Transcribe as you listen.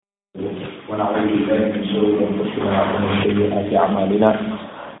ونعوذ بالله من شرور انفسنا ومن سيئات اعمالنا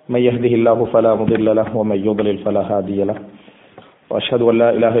من يهده الله فلا مضل له ومن يضلل فلا هادي له واشهد ان لا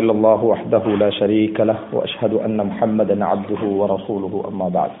اله الا الله وحده لا شريك له واشهد ان محمدا عبده ورسوله اما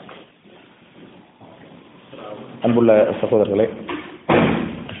بعد. அன்புள்ள சகோதரர்களே,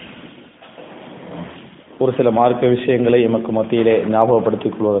 ஒரு சில மார்க்க விஷயங்களை எமக்கு மத்தியிலே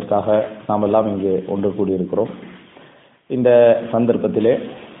ஞாபகப்படுத்திக் கொள்வதற்காக நாம் எல்லாம் இங்கே ஒன்று கூடியிருக்கிறோம். இந்த சந்தர்ப்பத்திலே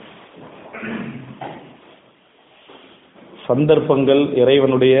சந்தர்ப்பங்கள்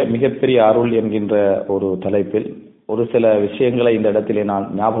இறைவனுடைய மிகப்பெரிய அருள் என்கின்ற ஒரு தலைப்பில் ஒரு சில விஷயங்களை இந்த இடத்திலே நான்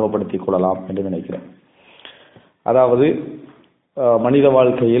ஞாபகப்படுத்திக் கொள்ளலாம் என்று நினைக்கிறேன். அதாவது, மனித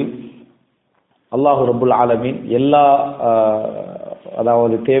வாழ்க்கையில் அல்லாஹு ரப்புல் ஆலமீன் எல்லா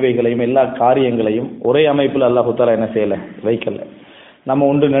தேவைகளையும் எல்லா காரியங்களையும் ஒரே அமைப்பில் அல்லாஹு தஆலா என்ன செய்யல, வைக்கல. நம்ம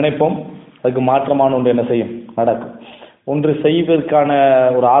ஒன்று நினைப்போம், அதுக்கு மாற்றமான ஒன்று என்ன செய்யும், நடக்கும். ஒன்று செய்வதற்கான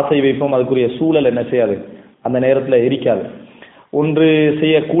ஒரு ஆசை வைப்போம், அதுக்குரிய சூழல் என்ன செய்யாது, அந்த நேரத்தில் இருக்காது. ஒன்று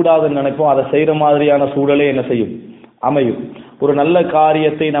செய்யக்கூடாதுன்னு நினைப்போம், அதை செய்கிற மாதிரியான சூழலே என்ன செய்யும், அமையும். ஒரு நல்ல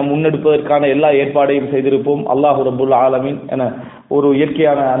காரியத்தை நாம் முன்னெடுப்பதற்கான எல்லா ஏற்பாடையும் செய்திருப்போம். அல்லாஹு ரப்புல் ஆலமீன் என ஒரு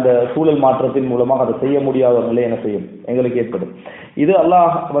இயற்கையான அந்த சூழல் மாற்றத்தின் மூலமாக அதை செய்ய முடியாத நிலை என்ன செய்யும், எங்களுக்கு ஏற்படும். இது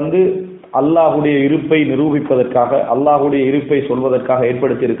அல்லாஹுடைய இருப்பை நிரூபிப்பதற்காக, அல்லாஹுடைய இருப்பை சொல்வதற்காக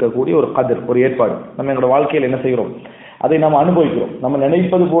ஏற்படுத்தி இருக்கக்கூடிய ஒரு கதிர், ஒரு ஏற்பாடு. நம்ம எங்களோட வாழ்க்கையில் என்ன செய்கிறோம், அதை நாம் அனுபவிக்கிறோம். நம்ம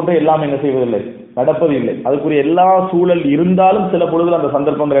நினைப்பது போன்று எல்லாம் என்ன செய்வதில்லை, நடப்பது இல்லை. அதுக்குரிய எல்லா சூழல் இருந்தாலும் சில பொழுது அந்த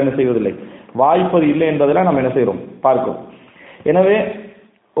சந்தர்ப்பங்கள் என்ன செய்வதில்லை, வாய்ப்பது இல்லை என்பதெல்லாம் நம்ம என்ன செய்கிறோம், பார்க்கிறோம். எனவே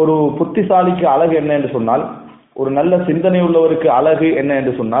ஒரு புத்திசாலிக்கு அழகு என்ன என்று சொன்னால், ஒரு நல்ல சிந்தனை உள்ளவருக்கு அழகு என்ன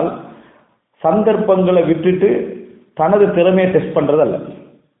என்று சொன்னால், சந்தர்ப்பங்களை விட்டுட்டு தனது திறமையை டெஸ்ட் பண்றது அல்ல.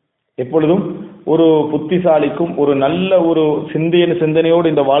 எப்பொழுதும் ஒரு புத்திசாலிக்கும் ஒரு நல்ல ஒரு சிந்தனையோடு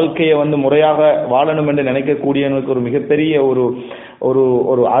இந்த வாழ்க்கையை முறையாக வாழணும் என்று நினைக்கக்கூடியவனுக்கு ஒரு மிகப்பெரிய ஒரு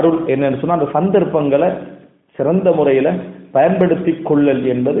ஒரு அருள் என்னன்னு சொன்னா, அந்த சந்தர்ப்பங்களை சிறந்த முறையில பயன்படுத்தி கொள்ளல்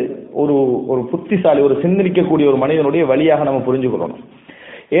என்பது ஒரு ஒரு புத்திசாலி, ஒரு சிந்தனிக்கக்கூடிய ஒரு மனிதனுடைய வழியாக நம்ம புரிஞ்சுக்கொள்ளணும்.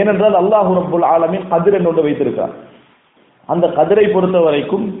 ஏனென்றால் அல்லாஹு ரப்புல் ஆலமீன் கதிர் என்று வைத்திருக்கார். அந்த கதிரை பொறுத்த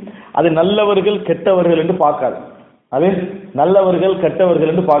வரைக்கும் அது நல்லவர்கள் கெட்டவர்கள் என்று பார்க்காது. அது நல்லவர்கள்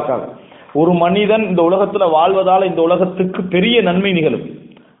கெட்டவர்கள் என்று பார்க்காது. ஒரு மனிதன் இந்த உலகத்துல வாழ்வதால இந்த உலகத்துக்கு பெரிய நன்மை நிகழும்.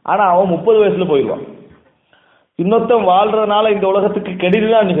 ஆனா அவன் 30 வயசுல போயிடுவான். இன்னொருத்தன் வாழ்றதுனால இந்த உலகத்துக்கு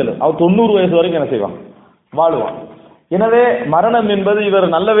கெடுதிதான் நிகழும். அவன் 90 வயசு வரைக்கும் என்ன செய்வான், வாழுவான். எனவே மரணம் என்பது இவர்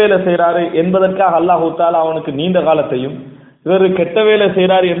நல்ல வேலை செய்யறாரு என்பதற்காக அல்லாஹ் தஆலா அவனுக்கு நீண்ட காலத்தையும், இவர் கெட்ட வேலை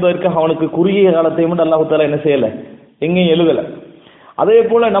செய்யறாரு என்பதற்காக அவனுக்கு குறுகிய காலத்தையும் அல்லாஹ் தஆலா என்ன செய்யல, எங்கேயும் எழுதல. அதே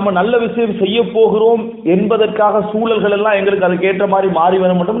போல நம்ம நல்ல விஷயம் செய்ய போகிறோம் என்பதற்காக சூழல்கள் எல்லாம் எங்களுக்கு அதுக்கு ஏற்ற மாதிரி மாறி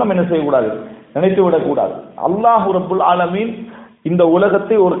வர மட்டும் நம்ம என்ன செய்யக்கூடாது, நினைத்து விடக்கூடாது. அல்லாஹ் ரப்புல் ஆலமீன் இந்த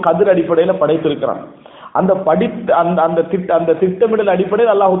உலகத்தை ஒரு கதிர் அடிப்படையில் படைத்திருக்கிறான். அந்த திட்டமிடல்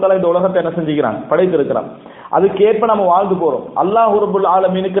அடிப்படையில் அல்லாஹ் தஆலா இந்த உலகத்தை என்ன செஞ்சுக்கிறான், படைத்திருக்கிறான். அதுக்கேற்ப நம்ம வாழ்ந்து போறோம். அல்லாஹ் ரப்புல்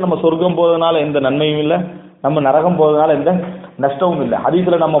ஆலமீனுக்கு நம்ம சொர்க்கம் போவதனால எந்த நன்மையும் இல்லை, நம்ம நரகம் போவதனால எந்த நஷ்டமும் இல்லை.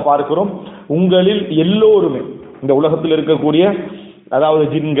 ஹதீஸ்ல நம்ம பார்க்கிறோம், உங்களில் எல்லோருமே இந்த உலகத்தில் இருக்கக்கூடிய அதாவது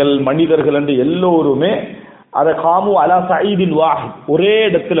ஜின்கள் மனிதர்கள் என்று எல்லோருமே அதை காமு அலா சயீதின் வாஹித், ஒரே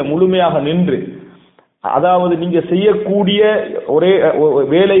இடத்துல முழுமையாக நின்று, அதாவது நீங்க செய்யக்கூடிய ஒரே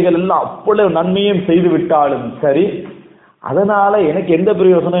வேலைகள் எல்லாம் அவ்வளவு நன்மையும் செய்து விட்டாலும் சரி, அதனால எனக்கு எந்த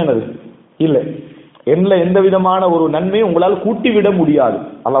பிரயோசனம் எனது இல்லை, என்ன எந்த விதமான ஒரு நன்மையும் உங்களால் கூட்டி விட முடியாது.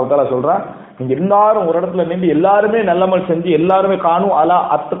 அல்லாஹ் தஆலா சொல்றான், நீங்க எல்லாரும் ஒரு இடத்துல நின்று எல்லாருமே நல்லமல் செஞ்சு எல்லாருமே காணும் அலா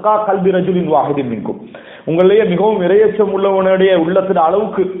அத்கா கல்பி ரஜுலின் வாஹிதின் மின்கும், உங்களையே மிகவும் இறையச்சம் உள்ளவனுடைய உள்ளத்தின்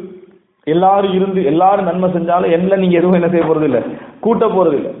அளவுக்கு எல்லாரும் இருந்து எல்லாரும் நன்மை செஞ்சாலும் என்ன நீங்க எதுவும் என்ன செய்ய போறது இல்லை, கூட்ட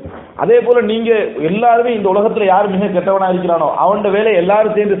போறது இல்லை. அதே போல நீங்க எல்லாருமே இந்த உலகத்துல யாரு மிக கெட்டவனா இருக்கிறானோ அவனோட வேலை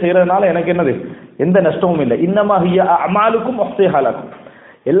எல்லாரும் சேர்ந்து செய்யறதுனால எனக்கு என்னது எந்த நஷ்டமும் இல்லை. இன்னமா ஹிய அமாலுக்கும் வஹ்திஹாலக்கும்,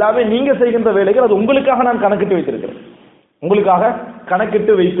 எல்லாமே நீங்க செய்கின்ற வேலைகள் அது உங்களுக்காக நான் கணக்கிட்டு வைத்திருக்கிறேன், உங்களுக்காக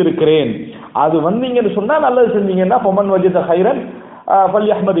கணக்கிட்டு வைத்திருக்கிறேன். அது வந்தீங்கன்னு சொன்னா நல்லது செஞ்சீங்கன்னா ஃபமன் வஜத கைரன்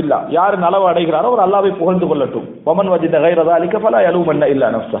ஃபல்யஹ்மதில்லா, யார் நலவு அடைகிறாரோ அவர் அல்லாஹ்வை புகழ்ந்து கொள்ளட்டும். ஃபமன் வஜத கைர ذلك فلا يلومن الا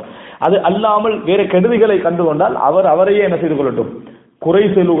نفسه, அது அல்லாமல் வேற கெடுதிகளை கண்டு கொண்டால் அவர் அவரையே என்ன செய்து கொள்ளட்டும், குறை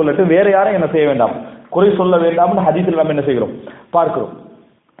சொல்லு கொள்ளட்டும், வேற யாரும் என்ன செய்ய வேண்டாம், குறை சொல்ல வேண்டாம்னு ஹதீஸில் நம்ம என்ன செய்கிறோம், பார்க்கிறோம்.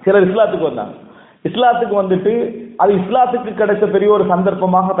 சிலர் இஸ்லாத்துக்கு வந்தாங்க, இஸ்லாத்துக்கு வந்துட்டு அது இஸ்லாத்துக்கு கிடைச்ச பெரிய ஒரு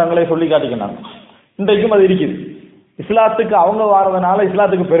சந்தர்ப்பமாக தங்களை சொல்லி காட்டிக்கினாங்க. இன்றைக்கும் அது இருக்குது. இஸ்லாத்துக்கு அவங்க வாரதுனால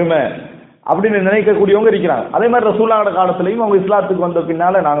இஸ்லாத்துக்கு பெருமை அப்படின்னு நினைக்கக்கூடியவங்க இருக்கிறாங்க. அதே மாதிரி ரசூலுல்லாஹ் காலத்திலையும் அவங்க இஸ்லாத்துக்கு வந்த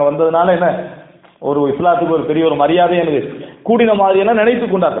பின்னால நாங்க வந்ததுனால என்ன ஒரு இஸ்லாத்துக்கு ஒரு பெரிய ஒரு மரியாதை எனக்கு கூடின மாதிரி எல்லாம் நினைத்து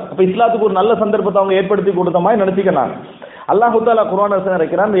கொண்டார்கள். அப்ப இஸ்லாத்துக்கு ஒரு நல்ல சந்தர்ப்பத்தை அவங்க ஏற்படுத்தி கொடுத்த மாதிரி நினைச்சுக்கிறாங்க. அல்லாஹ் தஆலா குர்ஆன்ல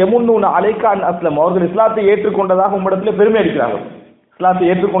இருக்கிறான், யமுன்னூன அலைக அன் அஸ்லம், அவர்கள் இஸ்லாத்தை ஏற்றுக்கொண்டதாக உம்மிடத்தில் பெருமை அடிக்கிறார்கள். இஸ்லாத்தை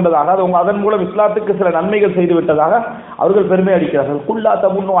ஏற்றுக்கொண்டதாக, அதன் மூலம் இஸ்லாத்துக்கு சில நன்மைகள் செய்து விட்டதாக அவர்கள் பெருமை அடிக்கிறார்கள். குல்லா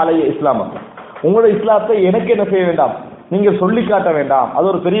தமுன்னு அலைய இஸ்லாம், உங்களுடைய இஸ்லாத்தை எனக்கு என்ன செய்ய வேண்டாம், நீங்கள் சொல்லி காட்ட வேண்டாம், அது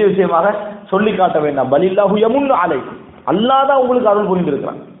ஒரு பெரிய விஷயமாக சொல்லி காட்ட வேண்டாம். பலில்லாஹு யமுன்னு அலைக்கும், அல்லாஹ் தான் உங்களுக்கு அருள்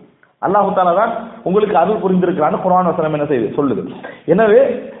புரிந்திருக்கிறான், அல்லாஹ் தஆலா தான் உங்களுக்கு அருள் புரிந்திருக்கிறான்னு குர்ஆன் வசனம் என்ன செய்யுது, சொல்லுது. எனவே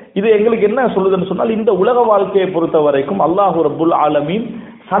இது எங்களுக்கு என்ன சொல்லுதுன்னு சொன்னால், இந்த உலக வாழ்க்கையை பொறுத்த வரைக்கும் அல்லாஹ் ரப்புல் ஆலமீன்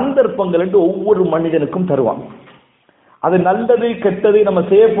சந்தர்ப்பங்கள் என்று ஒவ்வொரு மனிதனுக்கும் தருவான். அது நல்லது கெட்டது, நம்ம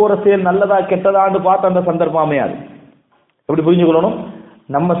செய்ய போற செயல் நல்லதா கெட்டதான்னு பார்த்து அந்த சந்தர்ப்பம் அமையாது. எப்படி புரிஞ்சுக்கொள்ளணும்,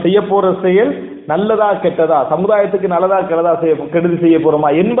 நம்ம செய்ய போற செயல் நல்லதா கெட்டதா, சமுதாயத்துக்கு நல்லதா கெட்டதா கெடுதி செய்ய போறோமா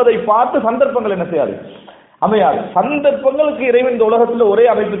என்பதை பார்த்து சந்தர்ப்பங்கள் என்ன செய்யாது, அமையாது. சந்தர்ப்பங்களுக்கு இறைவன் இந்த உலகத்துல ஒரே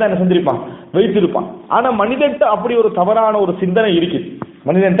அமைப்பு தான் என்ன செஞ்சிருப்பான், வைத்திருப்பான். ஆனா மனிதன்ட்ட அப்படி ஒரு தவறான ஒரு சிந்தனை இருக்கு.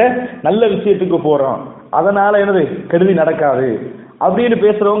 மனிதன்ட்ட நல்ல விஷயத்துக்கு போறோம், அதனால என்னது கெடுதி நடக்காது அப்படின்னு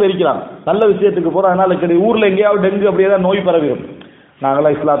பேசுறவங்க இருக்கிறாங்க. நல்ல விஷயத்துக்கு போறோம் அதனால கெடுதி, ஊர்ல எங்கேயாவது டெங்கு அப்படியே தான் நோய் பரவிடும்,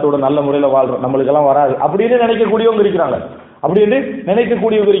 நாங்களாம் இஸ்லாத்தோட நல்ல முறையில் வாழ்றோம், நம்மளுக்கெல்லாம் வராது அப்படின்னு நினைக்கக்கூடியவங்க இருக்கிறாங்க. அப்படின்னு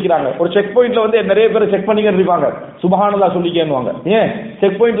நினைக்கக்கூடியவங்க இருக்கிறாங்க. ஒரு செக் பாயிண்ட்ல வந்து நிறைய பேர் செக் பண்ணிக்க இருப்பாங்க, சுபஹானல்லாஹ் சொல்லிக்கேன்னுவாங்க. ஏன்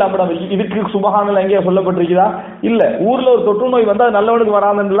செக் பாயிண்ட்ல அப்படி இதுக்கு சுபஹானல்லாஹ் எங்கேயா சொல்லப்பட்டிருக்குதா? இல்ல. ஊர்ல ஒரு தொற்று நோய் வந்தா நல்லவனுக்கு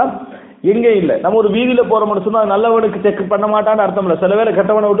வராதுலாம் எங்கே இல்லை. நம்ம ஒரு வீதியில போறோம்னு சொன்னா நல்லவனுக்கு செக் பண்ண மாட்டான்னு அர்த்தம் இல்லை. சில வேளை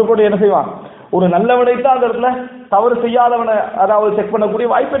கெட்டவனை விட்டு போட்டு என்ன செய்வான், ஒரு நல்லவனை தான் அந்த இடத்துல தவறு செய்யாதவனை அதாவது செக் பண்ணக்கூடிய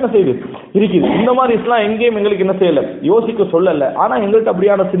வாய்ப்பு என்ன செய்யுது, இருக்குது. இந்த மாதிரி இஸ்லாம் எங்கேயும் எங்களுக்கு என்ன செய்யல, யோசிக்க சொல்லல. ஆனா எங்கள்கிட்ட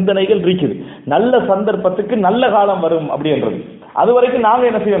அப்படியான சிந்தனைகள் இருக்குது. நல்ல சந்தர்ப்பத்துக்கு நல்ல காலம் வரும் அப்படின்றது, அது வரைக்கும் நாங்க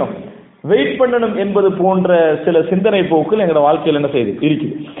என்ன செய்யணும், வெயிட் பண்ணணும் என்பது போன்ற சில சிந்தனை போக்குகள் எங்களோட வாழ்க்கையில் என்ன செய்யுது,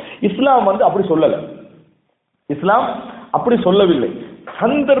 இருக்குது. இஸ்லாம் வந்து அப்படி சொல்லல, இஸ்லாம் அப்படி சொல்லவில்லை.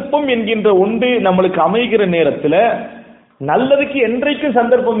 சந்தர்ப்பம் என்கின்ற ஒன்று நம்மளுக்கு அமைகிற நேரத்தில் நல்லதுக்கு என்றைக்கும்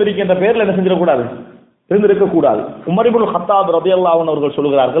சந்தர்ப்பம் இருக்கின்ற பேர்ல என்ன செஞ்சிடக்கூடாது, இருந்திருக்க கூடாது. உமர் இப்னு கத்தாப் ரலியல்லாஹு அன்ஹு அவர்கள்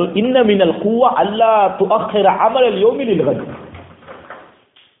சொல்கிறார்கள், இன்ன மினல் குவா அல்லா துஅக்கிர அமலல் யௌமில் இல்கத்.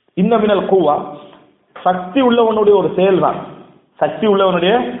 இன்ன மினல் குவா, சக்தி உள்ளவனுடைய ஒரு செயல் தான், சக்தி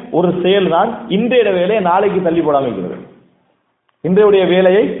உள்ளவனுடைய ஒரு செயல் தான் இன்றைய வேலையை நாளைக்கு தள்ளி போடாமல் இருக்கிறது. இன்றைய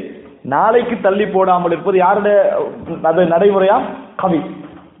வேலையை நாளைக்கு தள்ளி போடாமல் இருப்பது யாருடைய அது நடைமுறையா, கவி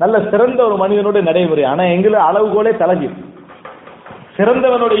நல்ல சிறந்த ஒரு மனிதனுடைய நடைமுறை. ஆனா எங்களை அளவுகோலே தலகி,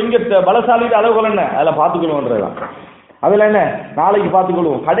 சிறந்தவனோட இங்க பலசாலியோட அளவுகோல் என்ன, அதில் பார்த்துக்கொள்வோன்றதுதான். அதுல என்ன நாளைக்கு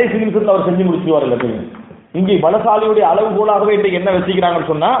பார்த்துக்கொள்வோம், கடைசி நிமிஷத்துல அவர் செஞ்சு முடிச்சுவார். எல்லாத்தையும் இங்கே பலசாலியுடைய அளவுகோலாகவே இன்றைக்கு என்ன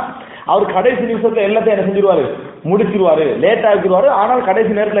வச்சுக்கிறாங்கன்னு சொன்னா, அவர் கடைசி நிமிஷத்துல எல்லாத்தையும் என்ன செஞ்சிருவாரு, முடிச்சிருவாரு, லேட் ஆக்கிடுவாரு. ஆனால்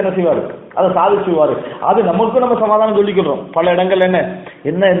கடைசி நேரத்தில் என்ன செய்வாரு, அதை சாதிச்சுவாரு. அது நமக்கும் நம்ம சமாதானம் சொல்லிக்கிறோம். பல இடங்கள்ல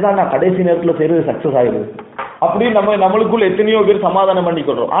என்ன இருந்தா நான் கடைசி நேரத்தில் செய்யறது சக்சஸ் ஆயிடுது அப்படின்னு நம்மளுக்குள்ள எத்தனையோ பேர் சமாதானம்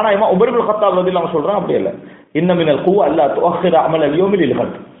பண்ணிக்கிறோம். ஆனா உமர் இப்னு கத்தாப் ரலியல்லாஹு அன்ஹு சொல்றாங்க அப்படி இல்லை. இன்ன மினல் குவா அல்லா துஅக்கிர அமலல் யௌமில்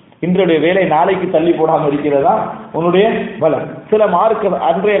இல்கத். இன்றைய வேலை நாளைக்கு தள்ளி போடாமல் இருக்கிறதா உன்னுடைய பலம். சில மார்க்க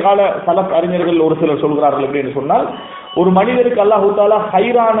அன்றைய கால சலஃப் அறிஞர்கள் ஒரு சிலர் சொல்கிறார்கள் அப்படின்னு சொன்னால், ஒரு மனிதனுக்கு அல்லாஹ் தஆலா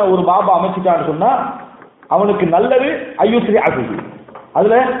ஹைரான ஒரு பாபா அமைச்சிட்டான்னு சொன்னா அவனுக்கு நல்லது ஐயுஸ்ரி அசிஹி,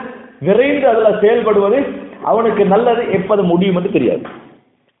 அதுல விரைந்து அதுல செயல்படுவது அவனுக்கு நல்லது. எப்பது முடியும் என்று தெரியாது,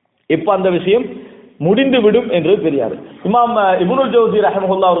 எப்ப அந்த விஷயம் முடிந்து விடும் என்று தெரியாது. இமாம் இப்னுல் ஜௌசி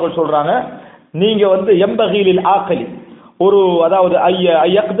ரஹ்மத்துல்லாஹி அவர்கள் சொல்றாங்க, நீங்க வந்து எம்பகீலில் ஆக்கலி, ஒரு அதாவது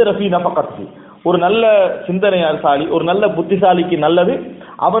ஒரு நல்ல சிந்தனையாசாலி, ஒரு நல்ல புத்திசாலிக்கு நல்லது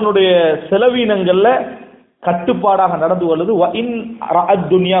அவனுடைய செலவீனங்கள்ல கட்டுப்பாடாக நடந்து கொள்வது.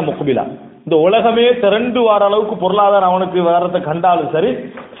 இந்த உலகமே திரண்டு வர அளவுக்கு பொருளாதாரம் அவனுக்கு வரத்தை கண்டாலும் சரி,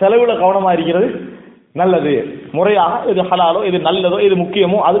 செலவுல கவனமா இருக்கிறது நல்லது. முறையாக எது ஹலாலோ, எது நல்லதோ, எது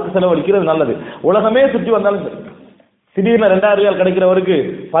முக்கியமோ அதுக்கு செலவழிக்கிறது நல்லது. உலகமே சுற்றி வந்தாலும் சரி, திடீர்னு 2000 ரியால் கிடைக்கிறவருக்கு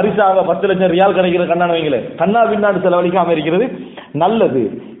பரிசாக 10 லட்சம் ரியால் கிடைக்கிற கண்ணான வைங்களே, கண்ணா பின்னாடு செலவழிக்காம இருக்கிறது நல்லது.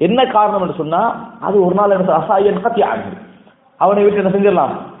 என்ன காரணம் என்று சொன்னா, அது ஒரு நாள் என்ன அசாயன் கத்தி ஆகும், அவனை விட்டு என்ன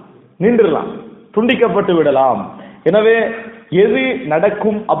செஞ்சிடலாம், நின்றுடலாம், துண்டிக்கப்பட்டு விடலாம். எனவே எது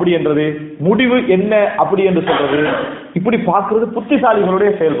நடக்கும் அப்படி என்றது, முடிவு என்ன அப்படி என்று சொல்றது, இப்படி பார்க்கிறது புத்திசாலிகளுடைய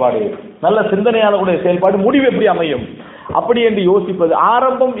செயல்பாடு, நல்ல சிந்தனையாளர்களுடைய செயல்பாடு. முடிவு எப்படி அமையும் அப்படி என்று யோசிப்பது,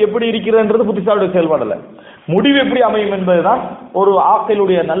 ஆரம்பம் எப்படி இருக்கிறதுன்றது புத்திசாலியுடைய செயல்பாடு அல்ல, முடிவு எப்படி அமையும் என்பதுதான் ஒரு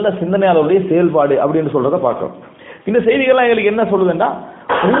ஆக்களுடைய நல்ல சிந்தனையாளருடைய செயல்பாடு அப்படின்னு சொல்றதை பார்க்கிறோம். இந்த செய்திகள்லாம் எங்களுக்கு என்ன சொல்லுதுன்னா,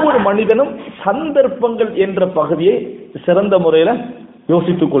 ஒவ்வொரு மனிதனும் சந்தர்ப்பங்கள் என்ற பகுதியை சிறந்த முறையில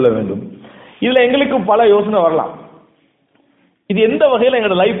யோசித்துக் கொள்ள வேண்டும். இதுல எங்களுக்கு பல யோசனை வரலாம், இது எந்த வகையில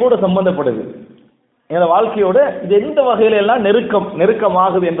எங்களோட லைஃபோட சம்பந்தப்படுது, எங்களோட வாழ்க்கையோட இது எந்த வகையில எல்லாம்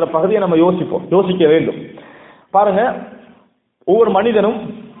நெருக்கமாகுது என்ற பகுதியை நம்ம யோசிக்க வேண்டும். பாருங்க, ஒவ்வொரு மனிதனும்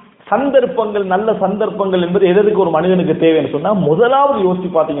சந்தர்ப்பங்கள், நல்ல சந்தர்ப்பங்கள் என்பது எதற்கு ஒரு மனிதனுக்கு தேவைன்னு சொன்னா, முதலாவது யோசிச்சு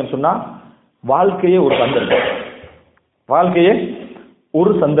பார்த்தீங்கன்னு சொன்னா, வாழ்க்கையே ஒரு சந்தர்ப்பம், வாழ்க்கையே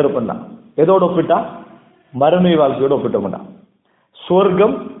ஒரு சந்தர்ப்பம் தான். எதோடு ஒப்பிட்டா, மறுமை வாழ்க்கையோடு ஒப்பிட்டோம்னா,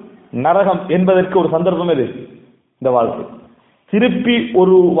 சொர்க்கம் நரகம் என்பதற்கு ஒரு சந்தர்ப்பம் எது, இந்த வாழ்க்கை. திருப்பி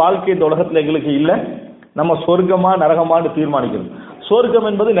ஒரு வாழ்க்கை இந்த உலகத்துல எங்களுக்கு இல்லை. நம்ம சொர்க்கமா நரகமான்னு தீர்மானிக்கணும். சொர்க்கம்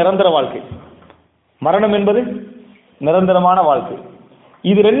என்பது நிரந்தர வாழ்க்கை, மரணம் என்பது நிரந்தரமான வாழ்க்கை.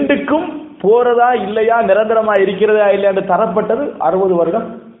 இது ரெண்டுக்கும் போறதா இல்லையா, நிரந்தரமா இருக்கிறதா இல்லையான்னு தரப்பட்டது 60 வருடம்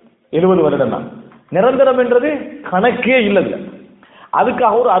 70 வருடம் தான். நிரந்தரம் என்றது கணக்கே இல்லைங்க.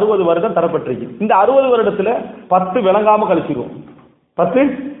 அதுக்காக ஒரு 60 வருடம் தரப்பட்டிருக்கு. இந்த 60 வருடத்துல 10 விளங்காம கழிச்சிடுவோம், 10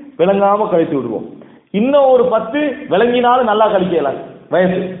 விளங்காம கழித்து விடுவோம். இன்னும் ஒரு 10 விளங்கினாலும் நல்லா கழிக்கலாம்.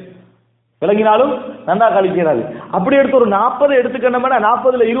 வயசு விளங்கினாலும் நல்லா கழிக்கிறாரு. அப்படி எடுத்து ஒரு 40 எடுத்துக்கணும்னா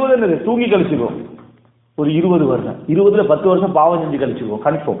 40ல 20 என்னது தூங்கி கழிச்சிடுவோம். ஒரு 20 வருடம், 20ல 10 வருஷம் பாவம் செஞ்சு கழிச்சிடுவோம்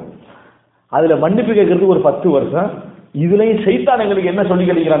கன்ஃபார்ம். அதுல மன்னிப்பு கேட்கறதுக்கு ஒரு 10 வருஷம். இதுலயும் சைத்தான் எங்களுக்கு என்ன சொல்லி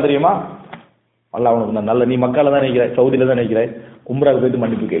கழிக்கிறான் தெரியுமா? அல்லாஹ் உனக்கு நல்ல, நீ மக்கால தான் நினைக்கிற, சவுதியில தான் நினைக்கிற, உம்ராவுக்கு போயிட்டு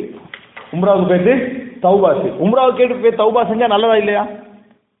மன்னிப்பு கேள், உம்ராவுக்கு போயிட்டு தௌபா செய். உம்ராவுக்கு கேட்டு போய் தௌபா செஞ்சா நல்லதா இல்லையா?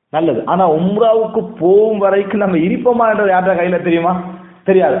 நல்லது. ஆனா உம்ராவுக்கு போகும் வரைக்கும் நம்ம இருப்போமான்றது யார்ட்ட கையில தெரியுமா?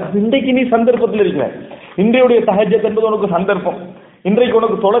 தெரியாது. இன்றைக்கு நீ சந்தர்ப்பத்தில் இருக்கிற, இன்றையுடைய தஹஜ்ஜத் என்பது உனக்கு சந்தர்ப்பம், இன்றைக்கு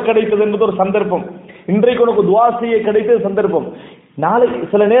உனக்கு தொலை கிடைத்தது என்பது ஒரு சந்தர்ப்பம், இன்றைக்கு உனக்கு துஆ செய்ய கிடைத்தது சந்தர்ப்பம். நாளை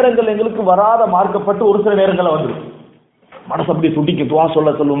சில நேரங்கள் எங்களுக்கு வராத மார்க்கப்பட்டு ஒரு சில நேரங்களில் வந்துடும். மனசு அப்படி துடிக்கும், துஆ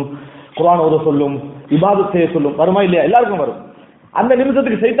சொல்ல சொல்லும், குர்ஆன் ஓத சொல்லும், இபாதத் செய்ய சொல்லும். வருமா இல்லையா? எல்லாருக்கும் வரும். அந்த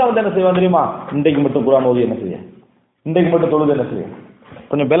நிமிஷத்துக்கு சைத்தான் வந்து என்ன செய்வான் தெரியுமா? இன்றைக்கு மட்டும் குர்ஆன் ஓதி என்ன செய்ய, இன்றைக்கு மட்டும் தொழுது என்ன செய்ய,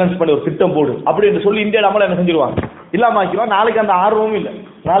 கொஞ்சம் பேலன்ஸ் பண்ணி ஒரு திட்டம் போடு அப்படின்னு சொல்லி இந்தியா நம்மள என்ன செஞ்சிருவாங்க, இல்லாம ஆக்கிடுவான். நாளைக்கு அந்த ஆர்வமும் இல்லை,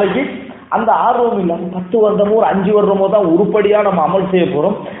 நாளைக்கு அந்த ஆர்வம் இல்லை. 10 வருடமோ 5 வருடமோ தான் உருப்படியா நம்ம அமல் செய்ய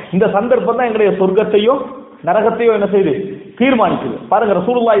போறோம். இந்த சந்தர்ப்பம் தான் எங்களுடைய சொர்க்கத்தையோ நரகத்தையோ என்ன செய்யுது, தீர்மானிக்குது. பாருங்க,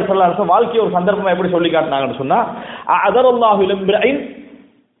 ரசூலுல்லாஹி ஸல்லல்லாஹு அலைஹி வஸல்லம் வாழ்க்கையை ஒரு சந்தர்ப்பமா எப்படி சொல்லி காட்டினாங்கன்னு சொன்னா, அதரல்லாஹு லிம்ரிஇன்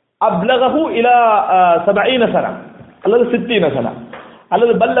அப்லகஹு இலா 70 சனா அல்லது 60 சனா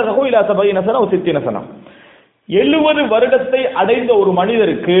அல்லது பல்லகஹு இலா 70 சனா 60 சனா. 70 வருடத்தை அடைந்த ஒரு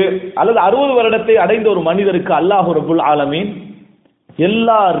மனிதருக்கு அல்லது 60 வருடத்தை அடைந்த ஒரு மனிதருக்கு அல்லாஹ் ரப்புல் ஆலமீன்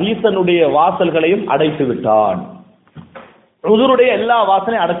எல்லா ரீசனுடைய வாசல்களையும் அடைத்து விட்டான். உதுருடைய எல்லா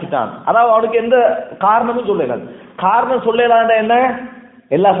வாசனையும் அடைச்சிட்டான். அதாவது அவனுக்கு எந்த காரணமும் சொல்லல. காரணம் சொல்லலாண்ட என்ன,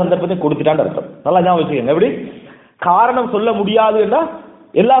 எல்லா சந்தர்ப்பத்தையும் கொடுத்துட்டான்னு அர்த்தம். நல்லா ஞாபகம் வச்சுக்கோங்க. எப்படி காரணம் சொல்ல முடியாது என்றா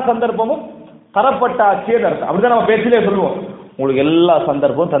எல்லா சந்தர்ப்பமும் தரப்பட்டாச்சேன்னு அர்த்தம். அப்படிதான் நம்ம பேச்சிலே சொல்லுவோம், உங்களுக்கு எல்லா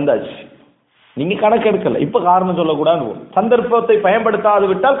சந்தர்ப்பமும் தந்தாச்சு, நீங்க கணக்கு எடுக்கல, இப்ப காரணம் சொல்லக்கூடாது. சந்தர்ப்பத்தை பயன்படுத்தாது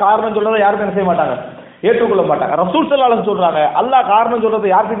விட்டால் காரணம் சொல்றதை யாருக்கும் என்ன செய்ய மாட்டாங்க, ஏற்றுக்கொள்ள மாட்டாங்க. ரசூல் ஸல்லல்லாஹு அலைஹி வஸல்லம் சொல்றாங்க, அல்லாஹ் காரணம்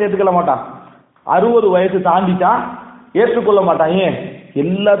சொல்றதை யாருக்கும் ஏற்றுக்கொள்ள மாட்டான். 60 வயசு தாண்டிட்டா ஏற்றுக்கொள்ள மாட்டான். ஏன்?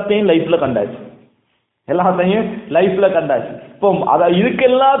 எல்லாத்தையும் லைஃப்ல கண்டாச்சு, எல்லாத்தையும் லைஃப்ல கண்டாச்சு. இப்போ இதுக்கு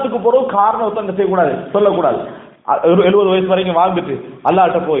எல்லாத்துக்கும் பிறகு காரணத்தை அங்க செய்யக்கூடாது, சொல்லக்கூடாது. 70 வயசு வரைக்கும் வாழ்ந்துட்டு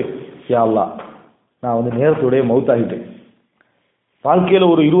அல்லாஹ்ட்ட போய், யா அல்லாஹ் நான் வந்து நேரத்தோடய மௌத்தாகிட்டேன், வாழ்க்கையில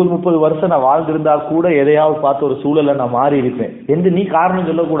ஒரு 20-30 வருஷம் நான் வாழ்ந்திருந்தா கூட எதையாவது பார்த்து ஒரு சூழலை நான் மாறி இருப்பேன் என்று நீ காரணம்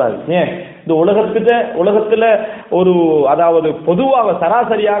சொல்லக்கூடாது. ஏன்? இந்த உலகத்துல ஒரு, அதாவது பொதுவாக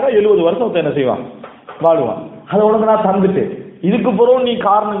சராசரியாக 70 வருஷம் என்ன செய்வான், வாழுவான். அதை உனக்கு நான் தந்துட்டு இதுக்கு பிறகு நீ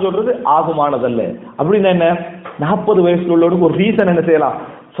காரணம் சொல்றது ஆகுமானதல்ல. அப்படின்னு என்ன, 40 வயசுல உள்ளவனுக்கு ஒரு ரீசன் என்ன செய்யலாம்,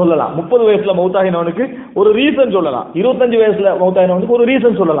 சொல்லலாம். 30 வயசுல மௌத்தாகினவனுக்கு ஒரு ரீசன் சொல்லலாம், 25 வயசுல மௌத்தாகினவனுக்கு ஒரு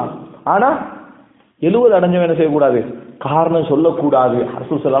ரீசன் சொல்லலாம். ஆனா 70 அடைஞ்சவன் என்ன செய்யக்கூடாது, காரணம் சொல்லக்கூடாது.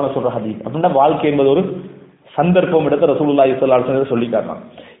 ரசூல் ஸல்லல்லாஹு அலைஹி சொல்ற ஹதீஸ். அப்படின்னா வாழ்க்கை என்பது ஒரு சந்தர்ப்பம் எடுத்து ரசூலுல்லாஹி ஸல்லல்லாஹு அலைஹி வஸல்லம் சொல்லி காட்டுறாங்க.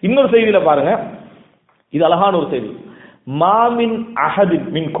 இன்னொரு செய்தியில பாருங்க, இது அழகான ஒரு செய்தி. மாமின் அஹதின்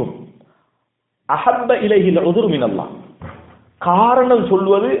மின்கும் அஹப்ப இலைஹில் உதுர் மினல்லாஹ். காரணம்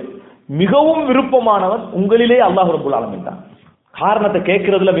சொல்வது மிகவும் விருப்பமானவன் உங்களிலே அல்லாஹ் ரப்பல் ஆலமீன் தான். காரணத்தை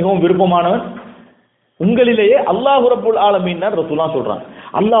கேட்கறதுல மிகவும் விருப்பமானவன் உங்களிலேயே அல்லாஹ் ரப்பல் ஆலமீன் தான் ரசூலுல்லாஹ் சொல்றாங்க.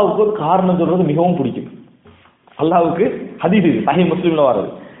 அல்லாஹ்வுக்கு ஒரு காரணம் சொல்றது மிகவும் பிடிக்கும். அல்லாஹ்வுக்கு ஹதீஸ் சஹீஹ் முஸ்லிம்ல வருது,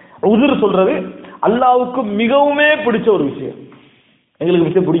 உதுர் சொல்றது அல்லாஹ்வுக்கு மிகவுமே பிடிச்ச ஒரு விஷயம். எங்களுக்கு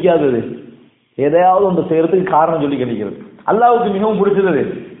விஷயம் பிடிக்காதது எதையாவது ஒன்று செய்யறதுக்கு காரணம் சொல்லி கிடைக்கிறது. அல்லாஹ்வுக்கு மிகவும் பிடிச்சது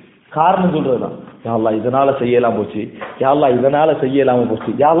காரணம் சொல்றதுதான். யா அல்லாஹ் இதனால செய்யலாம் போச்சு, யா அல்லாஹ் இதனால செய்யலாம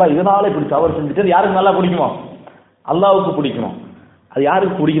போச்சு, யா அல்லாஹ் இதனால இப்படி தவறு செஞ்சுட்டு. யாருக்கு நல்லா பிடிக்குமா? அல்லாஹ்வுக்கு பிடிக்குமா? அது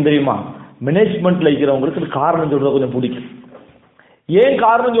யாருக்கு பிடிக்கும் தெரியுமா? மேனேஜ்மெண்ட்ல இருக்கிறவங்களுக்கு காரணம் சொல்றது கொஞ்சம் பிடிக்கும். ஏன்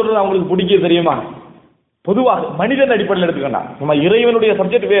காரணம் சொல்றது அவங்களுக்கு பிடிக்கும் தெரியுமா? பொதுவாக மனிதன் அடிப்படையில் எடுத்துக்கணும். நம்ம இறைவனுடைய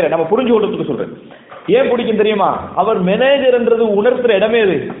சப்ஜெக்ட் வேற, நம்ம புரிஞ்சு கொள்றதுக்கு சொல்றேன். ஏன் பிடிக்கும் தெரியுமா? அவர் மேனேஜர் என்றது உணர்த்துற இடமே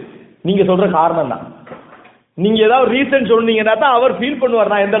அது நீங்க சொல்ற காரணம் தான். நீங்க ஏதாவது ரீசன் சொன்னீங்கன்னா தான் அவர் ஃபீல்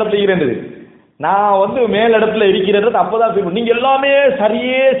பண்ணுவார், நான் எந்த இடத்துல இருக்கிறேன், நான் வந்து மேல் இடத்துல இருக்கிறது. அப்பதான் ஃபீல். நீங்க எல்லாமே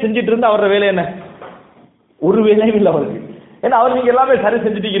சரியே செஞ்சுட்டு இருந்து அவரோட வேலை என்ன, ஒரு வேலையும் இல்லை அவருக்கு. ஏன்னா அவர் நீங்க எல்லாமே சரி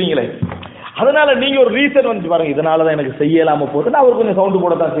செஞ்சுட்டு இருக்கிறீங்களே, அதனால நீங்க ஒரு ரீசன் வந்து பாருங்க, இதனாலதான் எனக்கு செய்யலாம போகுதுன்னு அவர் கொஞ்சம் சவுண்டு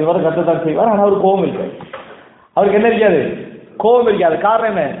போட தான் செய்வார், கத்தத்தான் செய்வார். ஆனா அவருக்கு கோபம் இருக்காது. அவருக்கு என்ன இருக்காது, கோபம் இருக்காது.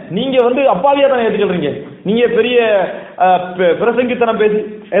 காரணம் என்ன, நீங்க வந்து அப்பாவியா தான் ஏற்றுக்கிறீங்க. நீங்க பெரிய பிரசங்கித்தனம் பேசி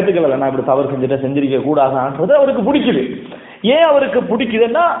ஏத்துக்கல, நான் இப்படி தவறு செஞ்சுட்டேன், செஞ்சிருக்க கூடாதுன்றது அவருக்கு பிடிக்குது. ஏன் அவருக்கு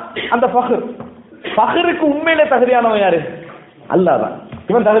பிடிக்குதுன்னா அந்த ஃபஹருக்கு உண்மையிலே தகுதியானவன் யாரு? அல்லாஹ் தான்.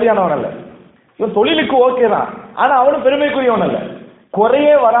 இவன் தகுதியானவன் அல்ல. இவன் தொழிலுக்கு ஓகே தான், ஆனா அவனும் பெருமைக்குரியவன் அல்ல.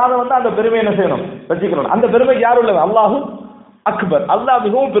 குறையே வராதவன் தான் அந்த பெருமை என்ன செய்யணும், வச்சுக்கணும். அந்த பெருமைக்கு யாரும் இல்லை, அல்லாஹு அக்பர். அல்லாஹ்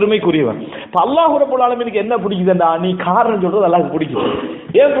மிகவும் பெருமைக்குரியவன். இப்ப அல்லாஹ் ரப்பல் ஆலமீனுக்கு என்ன பிடிக்குதுன்னா, நீ காரணம் சொல்றது அல்லாஹ்க்கு பிடிக்குது.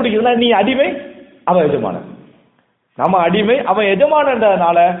 ஏன் பிடிக்குதுன்னா, நீ அடிமை, அவன் எஜமானன். நம்ம அடிமை, அவன்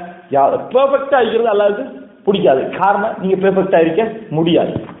எஜமானன்றதுனால பெர்ஃபெக்டா இருக்கிறது அல்லாஹ்க்கு பிடிக்காது. காரணம், நீங்க பெர்ஃபெக்டா இருக்க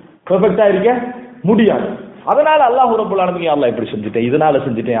முடியாது, பெர்ஃபெக்டா இருக்க முடியாது. அதனால அல்லாஹ் ரப்பல் ஆலமீன் அல்லாஹ் இப்படி செஞ்சுட்டேன், இதனால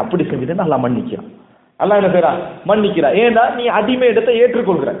செஞ்சுட்டேன், அப்படி செஞ்சுட்டேன், அல்லாஹ் மன்னிக்கிறான். அல்லாஹ் என்ன செய்யறா, மன்னிக்கிறா. ஏன்னா நீ அடிமை இடத்தை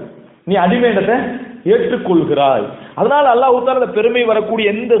ஏற்றுக்கொள்கிற, நீ அடிமை இடத்தை ஏற்றுக்கொள்கிறாய். அதனால அல்லாஹ் தஆலா பெருமை வரக்கூடிய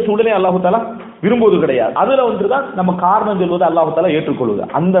எந்த சூழலையும் அல்லாஹ் தஆலா விரும்புவது கிடையாது. அதுல ஒன்றுதான் நம்ம காரணம் சொல்வது அல்லாஹ் தஆலா ஏற்றுக்கொள்வது.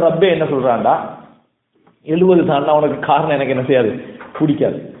 அந்த ரப்பே என்ன சொல்றான்டா, 70 தாண்டா உனக்கு காரணம் எனக்கு என்ன செய்யாது,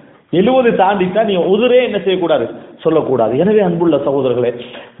 பிடிக்காது. 70 தாண்டிட்டா நீ உதிரே என்ன செய்யக்கூடாது, சொல்லக்கூடாது. எனவே அன்புள்ள சகோதரர்களே,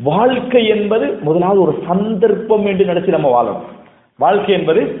 வாழ்க்கை என்பது முதலாவது ஒரு சந்தர்ப்பம் என்று நினைச்சு நம்ம வாழணும். வாழ்க்கை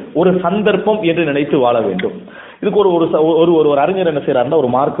என்பது ஒரு சந்தர்ப்பம் என்று நினைத்து வாழ வேண்டும். இதுக்கு ஒரு அறிஞர் என்ன செய்யறாருன்னா, ஒரு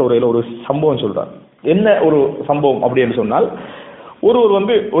மார்க்க உரையில ஒரு சம்பவம் சொல்றார். என்ன ஒரு சம்பவம் அப்படின்னு சொன்னால், ஒருவர்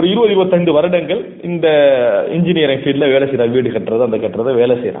ஒரு 20-25 வருடங்கள் இந்த இன்ஜினியரிங் ஃபீல்ட்ல வேலை செய்யறாரு. வீடு கட்டுறது, அந்த கட்டுறதை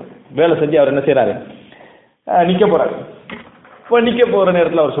வேலை செய்யறாரு. வேலை செஞ்சு அவர் என்ன செய்யறாரு, நிக்க போறாரு. இப்போ நிக்க போற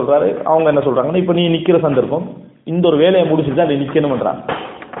நேரத்தில் அவர் சொல்றாரு, அவங்க என்ன சொல்றாங்கன்னா, இப்ப நீ நிக்கிற சந்தர்ப்பம், இந்த ஒரு வேலையை முடிச்சுட்டு நீ நிக்கணும்ன்றான்.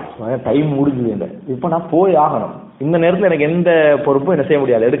 டைம் முடிஞ்சுது, இப்ப நான் போய் ஆகணும், இந்த நேரத்தில் எனக்கு எந்த பொறுப்பும் என்ன செய்ய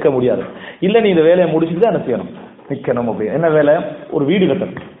முடியாது, எடுக்க முடியாது. இல்ல நீ இந்த வேலையை முடிச்சுட்டு தான் என்ன செய்யணும், நிக்கணும். அப்படின்னு என்ன வேலை, ஒரு வீடு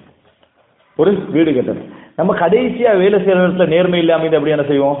கட்டணும், ஒரு வீடு கட்டணும். நம்ம கடைசியா வேலை செய்யற இடத்துல நேர்மை இல்லாம அப்படி என்ன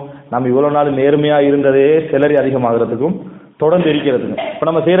செய்வோம், நம்ம இவ்வளவு நாள் நேர்மையா இருந்ததே சேலரி அதிகமாகிறதுக்கும் தொடர்ந்து இருக்கிறதுக்கும். இப்ப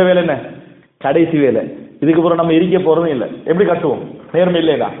நம்ம செய்யற வேலை என்ன, கடைசி வேலை. இதுக்கு அப்புறம் நம்ம இருக்க போறதும் இல்லை. எப்படி கட்டுவோம், நேர்மை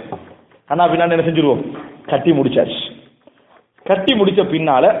இல்லையா? ஆனா பின்னாடி என்ன செஞ்சிருவோம், கட்டி முடிச்சாச்சு. கட்டி முடிச்ச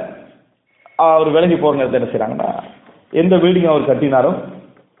பின்னால அவர் விலகி போற நேரத்தை என்ன செய்யறாங்கன்னா, எந்த பில்டிங் அவர் கட்டினாலும்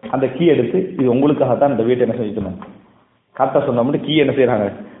அந்த கீ எடுத்து, இது உங்களுக்காகத்தான் இந்த வீட்டை என்ன செஞ்சுக்கணும் கட்ட சொன்னோம்னு கீ என்ன செய்யறாங்க,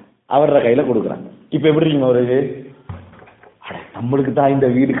 அவரோட கையில கொடுக்குறாங்க. இப்ப எப்படி இருக்கீங்க அவருக்கு, நம்மளுக்கு தான் இந்த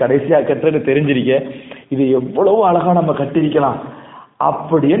வீடு கடைசியா கட்டுறன்னு தெரிஞ்சிருக்க, இது எவ்வளவு அழகா நம்ம கட்டிருக்கலாம்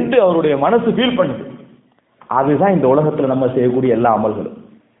அப்படி என்று அவருடைய மனசு ஃபீல் பண்ணுது. அதுதான் இந்த உலகத்துல நம்ம செய்யக்கூடிய எல்லா அமல்களும்.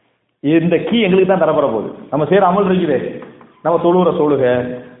 இந்த கீ எங்களுக்கு தான் தரப்பட போகுது. நம்ம செய்யற அமல் இருக்குது, நம்ம தொழுகிற தொழுக,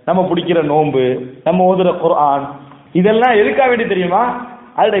 நம்ம பிடிக்கிற நோன்பு, நம்ம ஓதுற குர்ஆன், இதெல்லாம் எதுக்காக வேண்டி தெரியுமா,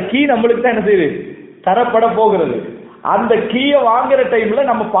 அதோட கீ நம்மளுக்கு தான் என்ன செய்யுது, தரப்பட போகிறது. அந்த கீயை வாங்குற டைம்ல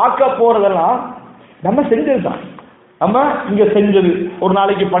நம்ம பார்க்க போறதெல்லாம் நம்ம செஞ்சது தான். நம்ம இங்க செஞ்சது, ஒரு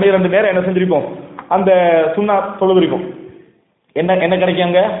நாளைக்கு 12 நேரம் என்ன செஞ்சிருப்போம், அந்த சுன்னா தொழுதிருப்போம். என்ன என்ன கிடைக்கும்,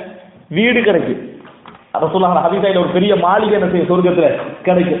 அங்க வீடு கிடைக்கும். ரசூலுல்லாஹி ஹதீஸைல ஒரு பெரிய மாளிகை என்ன செய்யும், சொர்க்கத்துல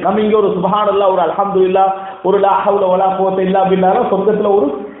கிடைக்கும். நம்ம இங்க ஒரு சுப்ஹானல்லாஹ், ஒரு அல்ஹம்துலில்லாஹ், ஒரு லா ஹவ்ல வலா குவத்த இல்லா பில்லாஹ், சொர்க்கத்துல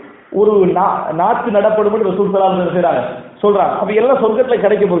ஒரு நாத்து நடப்படும் ரசூல் ஸல்லல்லாஹு அலைஹி வஸல்லம் சொல்றாங்க. அப்ப எல்லாம் சொர்க்கத்துல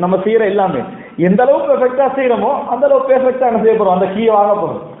கிடைக்க போகுது. நம்ம செய்யற எல்லாமே எந்த அளவுக்கு பெர்ஃபெக்ட்டா செய்யறோமோ அந்த அளவுக்கு பெர்ஃபெக்ட்டா என்ன செய்ய போறோம், அந்த கீயை வாங்க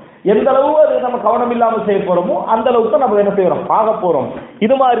போறோம். எந்த அளவு அது நம்ம கவனம் இல்லாம செய்ய போறோமோ அந்த அளவுக்கு தான் நம்ம என்ன செய்யறோம், ஆக போறோம்.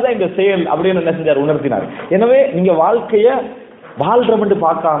 இது மாதிரிதான் இந்த செயல் அப்படின்னு என்ன செஞ்சார், உணர்த்தினார். எனவே நீங்க வாழ்க்கைய வாழ்றோம்னு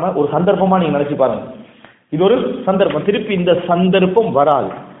பார்க்காம ஒரு சந்தர்ப்பமா நீங்க நினைச்சு பாருங்க. இது ஒரு சந்தர்ப்பம், திருப்பி இந்த சந்தர்ப்பம்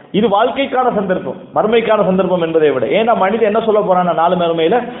வராது. இது வாழ்க்கைக்கான சந்தர்ப்பம், மறுமைக்கான சந்தர்ப்பம் என்பதை விட. ஏன்னா மனிதன் என்ன சொல்ல போறான் நாலு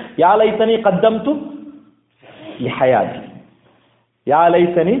மறுமையில, யா லைத்தனி கத்தம்து லிஹயாத்தி, யா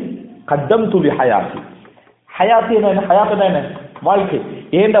லைத்தனி கத்தம்து லிஹயாத்தி. ஹயாத்தி என்ன, ஹயாத் என்ன, வாழ்க்கை.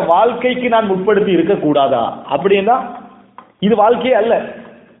 ஏன் வாழ்க்கைக்கு நான் முற்படுத்தி இருக்க கூடாதா அப்படின்னா, இது வாழ்க்கையே அல்ல,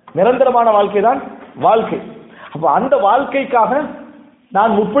 நிரந்தரமான வாழ்க்கை தான் வாழ்க்கை. அப்ப அந்த வாழ்க்கைக்காக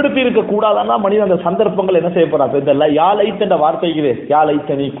நான் முற்படுத்தி இருக்க கூடாதுன்னா மனிதன் அந்த சந்தர்ப்பங்கள் என்ன செய்ய போறான். இந்த யா லைத் என்ற வார்த்தைக்கு, யா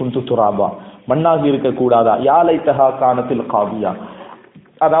லைத்தனி குந்து துராபா, மண்ணாகி இருக்க கூடாதா, யா லைத்தஹா கானத்தில் காவியா,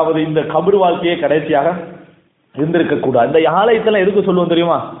 அதாவது இந்த கபர் வாழ்க்கையே கடைசியாக இருந்திருக்க கூடாது. இந்த யா லைத்தெல்லாம் எதுக்கு சொல்லுவோம்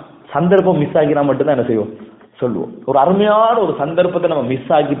தெரியுமா, சந்தர்ப்பம் மிஸ் ஆகினா மட்டும்தான் என்ன செய்வோம் சொல்லுவோம். ஒரு அருமையான ஒரு சந்தர்ப்பத்தை நம்ம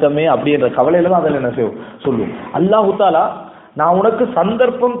மிஸ் ஆகிட்டோமே அப்படின்ற கவலையில தான் அதில் என்ன செய்வோம் சொல்லுவோம். அல்லாஹ் தஆலா நான் உனக்கு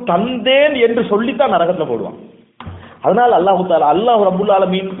சந்தர்ப்பம் தந்தேன் என்று சொல்லித்தான் நரகத்துல போடுவான். அதனால அல்லாஹ் தஆலா, அல்லாஹ் ரப்புல்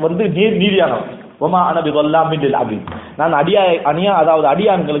ஆலமீன் நீதியானவன். வமா அன பிதல்லாமின் லில் அபீத், நான் அதாவது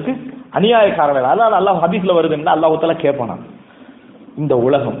அடியான்களுக்கு அநியாயக்காரன். அதனால அல்லாஹ் ஹதீஸ்ல வருதுன்னா அல்லாஹ் தஆலா கேட்பானா, இந்த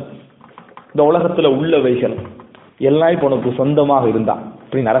உலகம், இந்த உலகத்துல உள்ளவைகள் எல்லாம் இப்போ உனக்கு சொந்தமாக இருந்தா,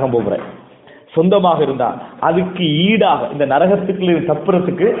 இப்படி நரகம் போகிற சொந்தமாக இருந்தா அதுக்கு ஈடாக இந்த நரகத்துக்கு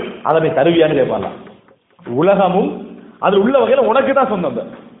தப்புறதுக்கு அதனை தருவியான்னு கேட்பாங்க. உலகமும் அதில் உள்ள வகையில் உனக்கு தான்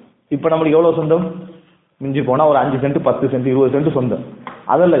சொந்தம். இப்ப நம்மளுக்கு எவ்வளவு சொந்தம், மிஞ்சி போனா ஒரு 5 சென்ட் 10 சென்ட் 20 சென்ட் சொந்தம்.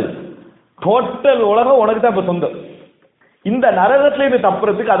 அதல்ல, டோட்டல் உலகம் உனக்கு தான் இப்ப சொந்தம். இந்த நரகத்துல இருந்து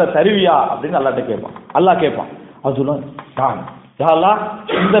தப்புறதுக்கு அதை தருவியா அப்படின்னு அல்லாட்ட கேட்பான். அல்லாஹ் கேட்பான். அது சொல்லுவான்,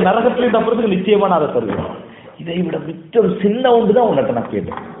 இந்த நரகத்துல இருந்து தப்புறதுக்கு நிச்சயமா நான் அதை தருவேன். இதை விட மிச்சம் சின்ன ஒன்று தான் உன்கிட்ட நான்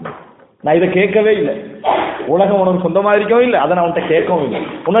கேட்டேன். நான் இதை கேட்கவே இல்லை. உலகம் உனக்கு சொந்தமா இருக்கவும் இல்லை, அதை நான் உன்கிட்ட கேட்கவும் இல்லை.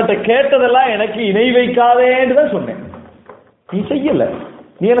 உன்கிட்ட கேட்டதெல்லாம் எனக்கு இணை வைக்காதேன்னு தான் சொன்னேன். நீ செய்யல,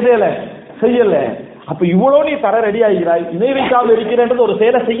 நீ என்ன செய்யல. அப்ப இவ்வளவு நீ தர ரெடி ஆகிறாய், இணை வைக்காம இருக்கிறன்றது ஒரு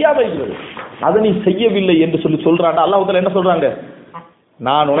செயலை செய்யாம இருக்கிறது, அதை நீ செய்யவில்லை என்று சொல்றாங்க. அல்லாஹ் தஆலா என்ன சொல்றாங்க,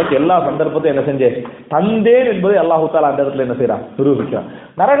 நான் உனக்கு எல்லா சந்தர்ப்பத்தையும் என்ன செஞ்சேன், தந்தேன் என்பதை அல்லாஹ் தஆலா அந்த இடத்துல என்ன செய்யறான், நிரூபிக்கிறான்.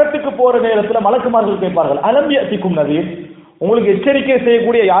 நரகத்துக்கு போற நேரத்தில் மலக்குமார்கள் கேட்பார்கள், அலம் யஅதிக்கும் நதீர், உங்களுக்கு எச்சரிக்கை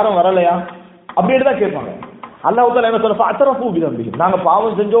செய்யக்கூடிய யாரும் வரலையா அப்படின்னு தான் கேட்பாங்க. அல்லாஹ் தஆலா என்ன சொல்ற, ஃபஅத்ரஃபு பிதம்பிஹிம், நாங்க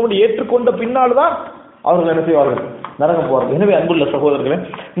பாவம் செஞ்சோம்னு ஏற்றுக்கொண்ட பின்னால் தான் அவர்கள் என்ன செய்வார்கள், நரகம் போவார்கள். எனவே அன்புள்ள சகோதரர்களே,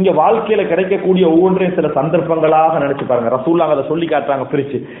 இங்க வாழ்க்கையில கிடைக்கக்கூடிய ஒவ்வொன்றையும் சில சந்தர்ப்பங்களாக நினைச்சு பாருங்க. ரசூலுல்லாஹ் அதை சொல்லி காட்டுறாங்க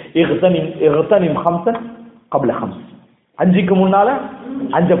பிரிச்சு, இக்தனிம் ஹம்ஸன் கப்ல ஹம்ஸ், 5க்கு முன்னால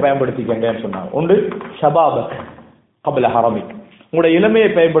 5 பயன்படுத்திக்கங்கன்னு சொன்னாங்க. ஒன்று ஷபாபக் கப்ல ஹரமிக், உங்களுடைய இளமையை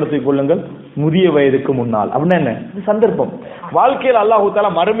பயன்படுத்திக் கொள்ளுங்கள் முதிய வயதுக்கு முன்னால். அப்படின்னா என்ன, சந்தர்ப்பம். வாழ்க்கையில் அல்லாஹ்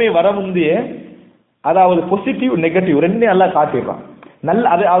தஆலா மறுமை வர முந்தைய, அதாவது பாசிட்டிவ் நெகட்டிவ் ரெண்டே அல்லாஹ் காட்டிடுறான். நல்ல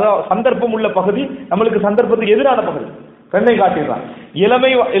அதாவது சந்தர்ப்பம் உள்ள பகுதி, நம்மளுக்கு சந்தர்ப்பத்துக்கு எதிரான பகுதி ரெண்டையும் காட்டிடுறான்.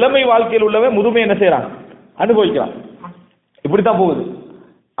 இளமை வாழ்க்கையில் உள்ளவன் முதுமை என்ன செய்யறான், அனுபவிக்கிறான். இப்படித்தான் போகுது.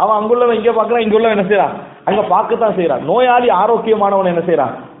 அவன் அங்குள்ளவன் இங்க பார்க்கறான், இங்க உள்ளவன் என்ன செய்யறான், அங்க பார்க்கத்தான் செய்யறான். நோயாளி ஆரோக்கியமானவன் என்ன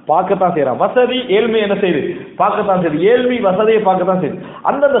செய்யறான், பார்க்கத்தான் செய்யறான். வசதி ஏழ்மை என்ன செய்யுது, பார்க்கத்தான் செய்யுது. ஏழ்மை வசதியை பார்க்கத்தான் செய்யுது.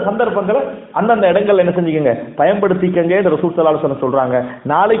 அந்தந்த சந்தர்ப்பங்களை அந்தந்த இடங்கள் என்ன செஞ்சுக்கங்க, பயன்படுத்திக்கங்க. ரசூல் ஸல்லல்லாஹு அலைஹி வஸல்லம் சொல்றாங்க.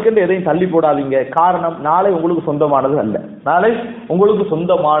 நாளைக்கு எதையும் தள்ளி போடாதீங்க, காரணம் நாளை உங்களுக்கு சொந்தமானது அல்ல, நாளை உங்களுக்கு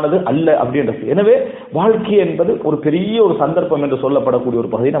சொந்தமானது அல்ல அப்படின்றது. எனவே வாழ்க்கை என்பது ஒரு பெரிய ஒரு சந்தர்ப்பம் என்று சொல்லப்படக்கூடிய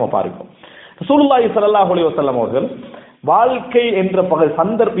ஒரு பகுதியை நம்ம பார்க்கிறோம். ரசூலுல்லாஹி ஸல்லல்லாஹு அலைஹி வஸல்லம் அவர்கள் வாழ்க்கை என்ற பகுதி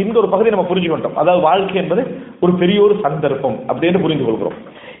சந்தர்ப்பம், இந்த ஒரு பகுதியை நம்ம புரிஞ்சுக்கிட்டோம். அதாவது வாழ்க்கை என்பது ஒரு பெரிய ஒரு சந்தர்ப்பம் அப்படின்னு புரிந்து கொள்கிறோம்.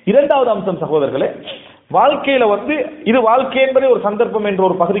 இரண்டாவது அம்சம் சகோதரர்களே, வாழ்க்கையில இது வாழ்க்கை என்பதே ஒரு சந்தர்ப்பம் என்ற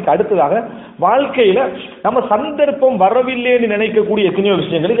ஒரு பகுதிக்கு அடுத்ததாக, வாழ்க்கையில நம்ம சந்தர்ப்பம் வரவில்லைன்னு நினைக்கக்கூடிய எத்தனையோ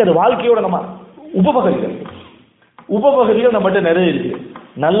விஷயங்களுக்கு அது வாழ்க்கையோட நம்ம உபபகுதிகள் நம்மகிட்ட நிறைய இருக்கு.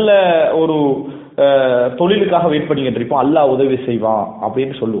 நல்ல ஒரு தொழிலுக்காக வெயிட் பண்ணிக்கிட்டு இருப்போம், அல்லாஹ் உதவி செய்வான்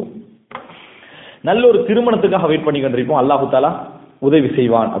அப்படின்னு சொல்லுவோம். நல்ல ஒரு திருமணத்துக்காக வெயிட் பண்ணிக்கிட்டு இருப்போம், அல்லாஹ் தஆலா உதவி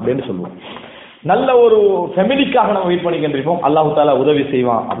செய்வான் அப்படின்னு சொல்லுவோம். நல்ல ஒரு ஃபேமிலிக்காக நம்ம வெயிட் பண்ணிக்கிட்டு இருப்போம், அல்லாஹ் தஆலா உதவி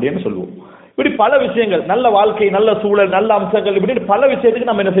செய்வான் அப்படின்னு சொல்லுவோம். இப்படி பல விஷயங்கள், நல்ல வாழ்க்கை, நல்ல சூழல், நல்ல அம்சங்கள், இப்படி பல விஷயத்துக்கு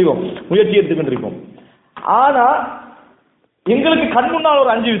நம்ம என்ன செய்வோம், முயற்சி எடுத்துக்கிட்டு இருப்போம். ஆனா எங்களுக்கு கண் முன்னால்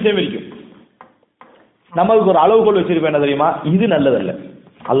ஒரு 5 விஷயம் இருக்கும். நமக்கு ஒரு அளவுகோல் வச்சிருப்போம், என்ன தெரியுமா, இது நல்லதல்ல,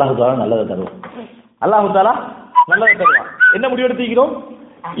 அல்லாஹ் தஆலா நல்லதை தருவான், அல்லாஹ் தஆலா நல்லதை தருவான். என்ன முடிவு எடுத்துக்கிறோம்,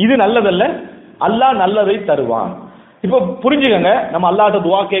 இது நல்லதல்ல, அல்லாஹ் நல்லதை தருவான். இப்ப புரிஞ்சுக்கங்க, நம்ம அல்லாஹ்ட்ட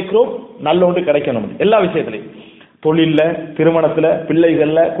துஆ கேட்கிறோம், நல்ல ஒன்று கிடைக்கணும். எல்லா விஷயத்திலையும், தொழில்ல, திருமணத்துல,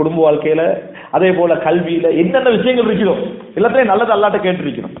 பிள்ளைகள்ல, குடும்ப வாழ்க்கையில, அதே போல கல்வியில, என்னென்ன விஷயங்கள் இருக்கிறோம் எல்லாத்தையும் நல்லது அல்லாஹ்ட்ட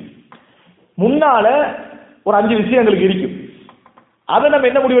கேட்டிருக்கணும். முன்னால ஒரு 5 விஷயங்களுக்கு இருக்கும், அதை நம்ம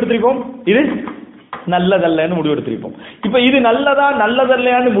என்ன முடிவு எடுத்திருப்போம், இது நல்லதல்லன்னு முடிவு எடுத்திருப்போம். இப்ப இது நல்லதா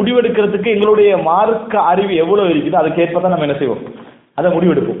நல்லதல்லையான்னு முடிவெடுக்கிறதுக்கு எங்களுடைய மார்க்க அறிவு எவ்வளவு இருக்குது, அதை கேட்பதான் நம்ம என்ன செய்வோம், அதை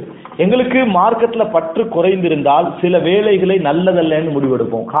முடிவெடுப்போம். எங்களுக்கு மார்க்கத்துல பற்று குறைந்திருந்தால் சில வேலைகளை நல்லதல்லன்னு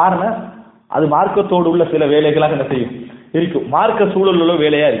முடிவெடுப்போம். காரணம், அது மார்க்கத்தோடு உள்ள சில வேலைகளாக என்ன செய்யும் இருக்கும், மார்க்க சூழல் உள்ள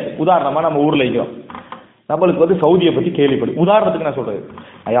வேலையா இருக்கு. உதாரணமா நம்ம ஊர்ல இருக்கிறோம், நம்மளுக்கு சவுதியை பத்தி கேள்விப்படும். உதாரணத்துக்கு நான் சொல்றது,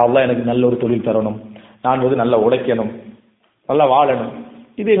 ஐயா அல்லாஹ் எனக்கு நல்ல ஒரு தொழில் தரணும், நான் நல்லா உழைக்கணும், நல்லா வாழணும்.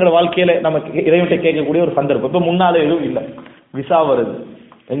 இது எங்களோட வாழ்க்கையில நம்ம இறைவன்கிட்ட கேட்கக்கூடிய ஒரு சந்தர்ப்பம். இப்ப முன்னால எதுவும் இல்லை, விசா வருது,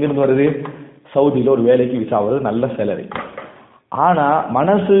 எங்கிருந்து வருது, சவுதியில ஒரு வேலைக்கு விசா வருது, நல்ல சேலரி. ஆனா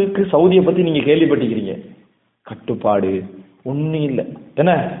மனசுக்கு சவுதியை பத்தி நீங்க கேள்விப்பட்டிருக்கிறீங்க, கட்டுப்பாடு ஒன்னும் இல்லை.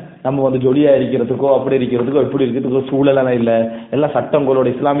 என்ன, நம்ம ஜொலியா இருக்கிறதுக்கோ அப்படி இருக்கிறதுக்கோ இப்படி இருக்கிறதுக்கோ சூழலாம் இல்லை, எல்லாம் சட்டங்களோட,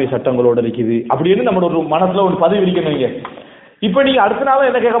 இஸ்லாமிய சட்டங்களோட இருக்குது அப்படின்னு நம்ம ஒரு மனசுல ஒரு பதிவு இருக்கணும். இப்ப நீங்க அடுத்த நாளும்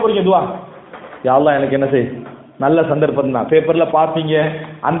என்ன கேட்க போறீங்க, துவா யா அல்லாஹ் எனக்கு என்ன செய், நல்ல சந்தர்ப்பம் தான். பேப்பர்ல பாப்பீங்க,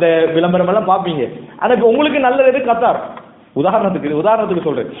 அந்த விளம்பரம் எல்லாம் பாப்பீங்க. ஆனா இப்ப உங்களுக்கு நல்லது எது, கத்தார். உதாரணத்துக்கு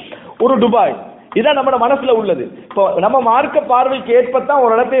சொல்றேன், ஒரு துபாய், இதான் நம்ம மனசுல உள்ளது. இப்போ நம்ம மார்க்க பார்வைக்கு ஏற்பத்தான்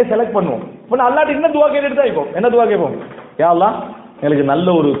ஒரு இடத்தையே செலக்ட் பண்ணுவோம். இப்போ அல்லாஹ்ட்ட என்ன துவா கேட்டுட்டு தான் இப்போ என்ன துவா கேட்போம், யா அல்லாஹ் எனக்கு நல்ல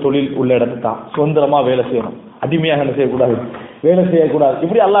ஒரு தொழில் உள்ள இடத்து தான், சுதந்திரமா வேலை செய்யணும், அடிமையாக என்ன செய்யக்கூடாது, வேலை செய்யக்கூடாது.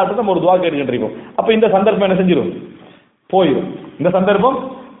 இப்படி அல்லாஹ்ட்ட நம்ம ஒரு துவா கேட்டுக்கிட்டு இருக்கோம். அப்ப இந்த சந்தர்ப்பம் என்ன செஞ்சிடும், போயிடும். இந்த சந்தர்ப்பம்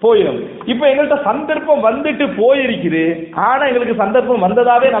போயிடும். இப்ப எங்கள்கிட்ட சந்தர்ப்பம் வந்துட்டு போயிருக்குது, ஆனா எங்களுக்கு சந்தர்ப்பம்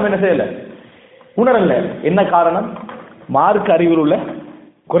வந்ததாவே நம்ம என்ன செய்யல, உணரல. என்ன காரணம், மார்க்க அறிவில் உள்ள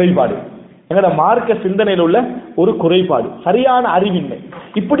குறைபாடு, எங்களோட மார்க்க சிந்தனையில் உள்ள ஒரு குறைபாடு, சரியான அறிவின்மை.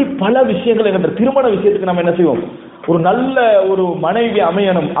 இப்படி பல விஷயங்கள் எங்க திருமண விஷயத்துக்கு நம்ம என்ன செய்வோம், ஒரு நல்ல ஒரு மனைவி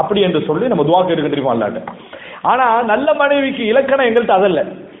அமையணும் அப்படி என்று சொல்லி நம்ம துவா கேட்க தெரியுமா அல்லாட்ட. ஆனா நல்ல மனைவிக்கு இலக்கணம் எங்கள்கிட்ட அதல்ல.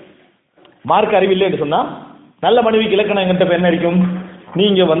 மார்க் அறிவில்லை என்று சொன்னா நல்ல மனைவிக்கு இலக்கணம் எங்கள்கிட்ட என்ன இருக்கும்?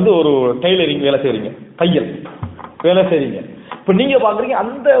 நீங்க ஒரு டெய்லரிங் வேலை செய்றீங்க, தையல் வேலை செய்றீங்க. இப்ப நீங்க பாக்குறீங்க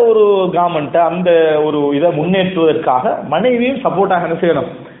அந்த ஒரு கவர்மெண்ட் அந்த ஒரு இதை முன்னேற்றுவதற்காக மனைவியும் சப்போர்ட்டாக என்ன செய்யணும்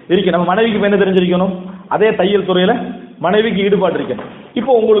இருக்கு. நம்ம மனைவிக்கு என்ன தெரிஞ்சிருக்கணும்? அதே தையல் துறையில மனைவிக்கு ஈடுபாடு இருக்கணும்.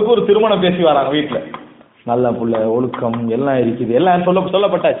 இப்போ உங்களுக்கு ஒரு திருமணம் பேசி வராங்க வீட்டுல, நல்ல புள்ள ஒழுக்கம் எல்லாம் இருக்குது, எல்லாம்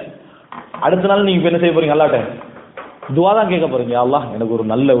சொல்லப்பட்டாச்சு. அடுத்த நாள் நீங்க என்ன செய்ய போறீங்க? அல்லாட்ட துவா தான் கேட்க போறீங்க. அல்லாஹ் எனக்கு ஒரு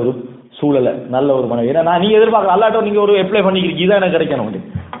நல்ல ஒரு சூழலை, நல்ல ஒரு மனைவி. ஏன்னா நீங்க எதிர்பார்க்க அல்லாட்ட நீங்க ஒரு அப்ளை பண்ணிக்கிறீங்க, இதான் எனக்கு கிடைக்கணும்.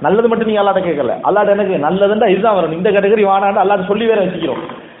 நல்லது மட்டும் நீங்க அல்லாட்ட கேட்கல, அல்லாட்ட எனக்கு நல்லதுண்டா இதுதான் வரணும், இந்த கேட்டகரி வானாண்டு அல்லாட்ட சொல்லி வேற வச்சுக்கிறோம்.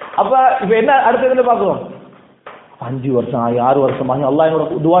 அப்ப இப்ப என்ன அடுத்த என்ன பாக்குறோம்? 5 வருஷம் ஆகி 6 வருஷம் ஆகி அல்லாஹ் என்னோட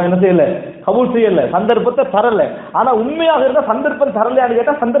துவா என்ன செய்யல, கபூல் செய்யல, சந்தர்ப்பத்தை தரல. ஆனா உண்மையாக இருந்தா சந்தர்ப்பம் தரலையான்னு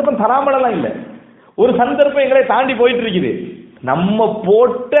கேட்டா சந்தர்ப்பம் தராமலாம் இல்ல. ஒரு சந்தர்ப்பம் எங்களை தாண்டி போயிட்டு இருக்குது. நம்ம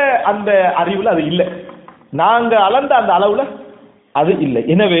போட்ட அந்த அறிவுல அது இல்லை, நாங்க அளந்த அந்த அளவுல அது இல்லை.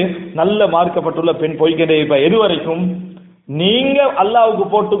 எனவே நல்ல மார்க்கப்பட்டுள்ள பெண் போய்கிட்டே இப்ப எது வரைக்கும் நீங்க அல்லாஹ்வுக்கு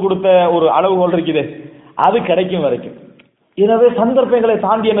போட்டு கொடுத்த ஒரு அளவுகோல் இருக்குது அது கிடைக்கும் வரைக்கும். எனவே சந்தர்ப்பங்களை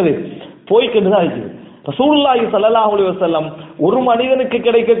தாண்டி என்னது போய்கிட்டுதான் இருக்குது. ரசூலுல்லாஹி ஸல்லல்லாஹு அலைஹி வஸல்லம் ஒரு மனிதனுக்கு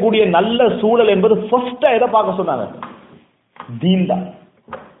கிடைக்கக்கூடிய நல்ல சூழல் என்பது ஃபர்ஸ்டா எதை பார்க்க சொன்னாங்க? தீன் தான்,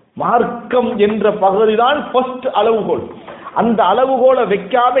 மார்க்கம் என்ற பகுதி தான் ஃபர்ஸ்ட் அளவுகோல். அந்த அளவுகோலை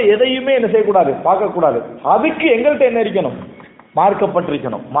வைக்காம எதையுமே என்ன செய்யக்கூடாது, பார்க்க கூடாது. அதுக்கு எங்கள்கிட்ட என்ன இருக்கணும்?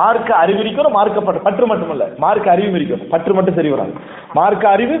 மார்க்கப்பட்டிருக்கணும், மார்க்க அறிவு இருக்கணும். பற்று மட்டுமல்ல, மார்க்க அறிவும் இருக்கணும். பற்று மட்டும் சரி வராது,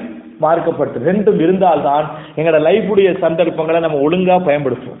 மார்க்க அறிவு மார்க்கப்பட்டு ரெண்டும் இருந்தால்தான் எங்களோட லைஃபுடைய சந்தர்ப்பங்களை நம்ம ஒழுங்கா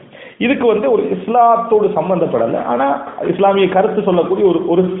பயன்படுத்துவோம். இதுக்கு ஒரு இஸ்லாத்தோடு சம்பந்தப்படலை, ஆனா இஸ்லாமிய கருத்து சொல்லக்கூடிய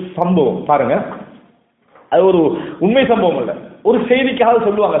ஒரு சம்பவம் பாருங்க. அது ஒரு உண்மை சம்பவம் அல்ல, ஒரு செய்திக்காக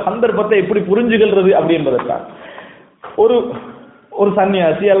சொல்லுவாங்க. சந்தர்ப்பத்தை எப்படி புரிஞ்சுகிறது அப்படி என்பதற்காக ஒரு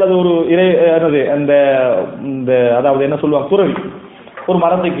சன்னியாசி அல்லது ஒரு அந்த அதாவது என்ன சொல்லுவாங்க, துறவி ஒரு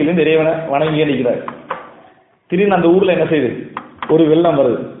மரத்துக்கு கீழே இறைவனை வணங்கி அளிக்கிறார். திடீர்னு அந்த ஊர்ல என்ன செய்யுது, ஒரு வெள்ளம்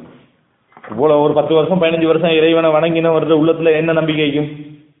வருது. இவ்வளோ ஒரு 10 வருஷம் 15 வருஷம் இறைவனை வணங்கின வருது, உள்ளத்துல என்ன நம்பிக்கைக்கும்?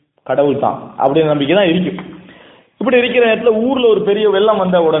 கடவுள் தான் அப்படின்னு நம்பிக்கை தான் இருக்கும். இப்படி இருக்கிற நேரத்தில் ஊர்ல ஒரு பெரிய வெள்ளம்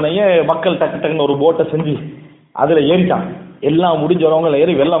வந்த உடனேயே மக்கள் டக்கு டக்குன்னு ஒரு போட்டை செஞ்சு அதுல ஏறிட்டாங்க. எல்லாம் முடிஞ்சவங்க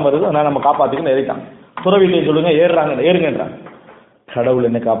ஏறி வெள்ளம் வருது, அதனால நம்ம காப்பாத்திக்கணும் ஏறிட்டாங்க. துறவிலையும் சொல்லுங்க ஏறுங்கன்றாங்க. கடவுள்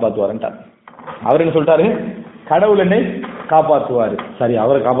என்னை காப்பாற்றுவாருன்ட்டார். அவர் என்ன சொல்லிட்டாரு? கடவுள் என்னை காப்பாற்றுவாரு. சரி,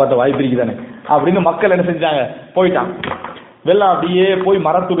 அவரை காப்பாற்ற வாய்ப்பு இருக்குதானே அப்படின்னு மக்கள் என்ன செஞ்சாங்க, போயிட்டாங்க. வெள்ளம் அப்படியே போய்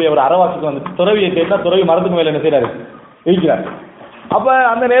மரத்துடைய ஒரு அரவாசிக்கு வந்து துறவியை கேட்டா துறவி மரத்துக்கு மேல என்ன செய்யறாரு, இருக்கிறார். அப்ப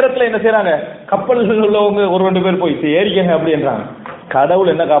அந்த நேரத்துல என்ன செய்யறாங்க, கப்பல் உள்ளவங்க ஒரு 2 பேர் போய் ஏறிக்கங்க அப்படின்றாங்க.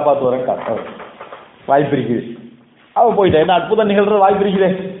 கடவுள் என்ன காப்பாற்றுவாருன்னு வாய்ப்பு இருக்குது. அவ போயிட்டான். என்ன அற்புதம் நிகழ்ற வாய்ப்பு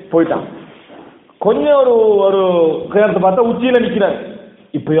இருக்குதே, போயிட்டான். கொஞ்சம் ஒரு நேரத்தை பார்த்தா உச்சியில நிக்கிறார்.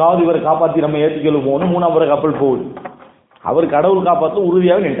 இப்பயாவது இவரை காப்பாத்தி நம்ம ஏற்றிக்கொள்ள போகணும். 3ஆம் முறை கப்பல் போகுது. அவர் கடவுள் காப்பாற்ற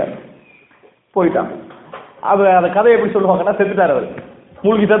உறுதியாக நின்றார், போயிட்டான். அவர் அந்த கதையை எப்படி சொல்லுவாங்கன்னா, செத்துட்டார். அவர்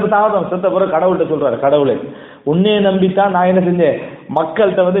மூழ்கி செத்த பிறகு கடவுள்கிட்ட சொல்றாரு, கடவுளே உன்னைய நம்பித்தான் நான் என்ன செஞ்சேன்,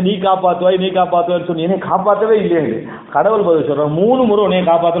 மக்கள்கிட்ட நீ காப்பாத்துவாய் சொன்னி, என்னை காப்பாற்றவே இல்லையே. கடவுள் பதில் சொல்றேன், 3 முறை உன்னைய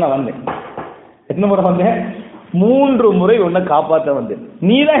காப்பாற்ற நான் வந்தேன். எத்தனை முறை வந்தேன்? 3 முறை உன்னை காப்பாற்ற வந்தேன்.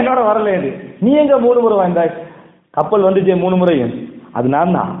 நீ தான் என்னோட வரல. நீ எங்க 3 முறை வந்தாய்? கப்பல் வந்துச்சே 3 முறையும். அது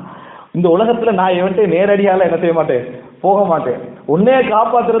நான் தான். இந்த உலகத்துல நான் எவன்ட்டே நேரடியால என்ன செய்ய மாட்டேன், போக மாட்டேன். உன்னைய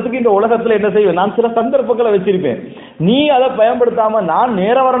காப்பாத்துறதுக்கு இந்த உலகத்துல என்ன செய்வேன், நான் சில சந்தர்ப்பங்களை வச்சிருப்பேன். நீ அதை பயன்படுத்தாம நான்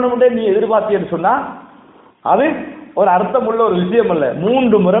நேர வரணும்னே நீ எதிர்பார்த்தேன்னு சொன்னா அது ஒரு அர்த்தம் உள்ள ஒரு விஷயம் அல்ல.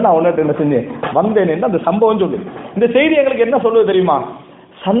 3 முறை நான் உன்னிட்ட என்ன செஞ்சேன், வந்தேன் என்று அந்த சம்பவம் சொல்லு. இந்த செய்தி எங்களுக்கு என்ன சொல்லுவது தெரியுமா?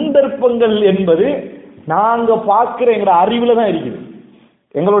 சந்தர்ப்பங்கள் என்பது நாங்க பார்க்கிற எங்களோட அறிவுல தான் இருக்குது.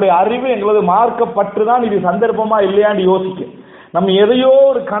 எங்களுடைய அறிவு எங்களது மார்க்கப்பட்டு தான் இது சந்தர்ப்பமா இல்லையான்னு யோசிக்க. நம்ம எதையோ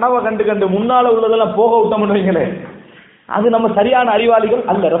ஒரு கனவை கண்டு முன்னால உள்ளதெல்லாம் போக விட்டோம்னு வைங்களே, அது நம்ம சரியான அறிவாளிகள்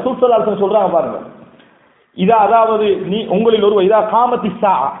அல்ல. ரசூல் ஸல்லல்லாஹு அலைஹி வஸல்லம் சொல்றாங்க பாருங்க, அதாவது நீ உங்களில் ஒருவர் இதா காமத்தி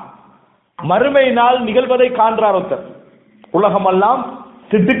ஸா, மறுமை நாள் நிகழ்வதை காண்றார் ஒருத்தர். உலகமெல்லாம்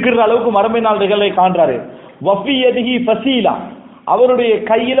திடுக்கிற அளவுக்கு மறுமை நாள் நிகழ்வை காண்றாரு. வஃபி யதிஹி ஃபஸீலா, அவருடைய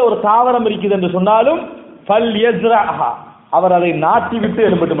கையில ஒரு தாவரம் இருக்குது என்று சொன்னாலும் ஃபல் யஸ்ரஹா, அவர் அதை நாட்டி விட்டு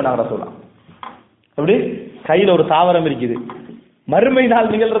எழும்பட்டும் நாங்க சொல்லலாம். எப்படி கையில ஒரு தாவரம் இருக்குது, மறுமை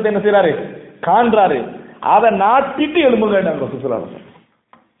நாள் நிகழ்றதை என்ன செய்யறாரு, காண்றாரு, அதை நாட்டிட்டு எழும்புங்க.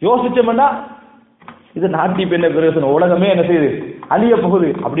 யோசிச்சோம்னா இது நாட்டி என்ன பிரயோசனம், உலகமே என்ன செய்யுது, அழிய போகுது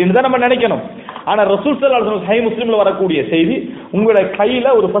அப்படின்னு தான் நம்ம நினைக்கணும். ஆனா ரசூல் ஸல்லல்லாஹு அலைஹி வஸல்லம் சஹீஹ் முஸ்லிம்ல வரக்கூடிய செய்தி, உங்களுடைய கையில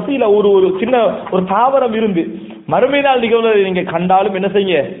ஒரு பசியில ஒரு சின்ன ஒரு தாவரம் இருந்து மறுமை நாள் நிகழ்வதை நீங்க கண்டாலும் என்ன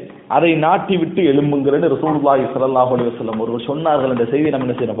செய்யுங்க, அதை நாட்டி விட்டு எழும்புங்கிறது ரசூலுல்லாஹி ஸல்லல்லாஹு அலைஹி வஸல்லம் அவர்கள் சொன்னார்கள். இந்த செய்தி நம்ம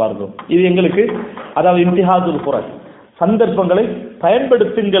என்ன செய்யணும் பார்க்கிறோம். இது எங்களுக்கு அதாவது இன்திஹாதுல் ஃபுரஸ், சந்தர்ப்பங்களை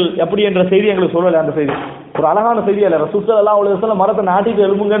பயன்படுத்துங்கள் அப்படி என்ற செய்தி எங்களுக்கு சொல்லல. அந்த செய்தி ஒரு அழகான செய்தி அல்ல. ரசூல் ஸல்லல்லாஹு அலைஹி வஸல்லம் மரத்தை நாட்டிட்டு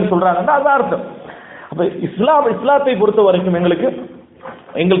எழும்புங்கன்னு சொல்றாங்கன்னா அதான் அர்த்தம். அப்ப இஸ்லாத்தை பொறுத்த வரைக்கும்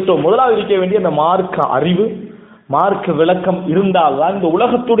எங்கள்கிட்ட முதலாவது இருக்க வேண்டிய அந்த மார்க்க அறிவு, மார்க்க விளக்கம் இருந்தால்தான் இந்த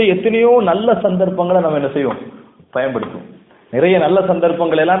உலகத்துடைய எத்தனையோ நல்ல சந்தர்ப்பங்களை நம்ம என்ன செய்வோம் பயன்படுத்துவோம். நிறைய நல்ல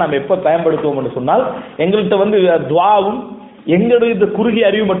சந்தர்ப்பங்களை எல்லாம் நம்ம எப்ப பயன்படுத்துவோம் என்று சொன்னால் எங்கள்கிட்ட துஆவும் எங்களுடைய இந்த குறுகிய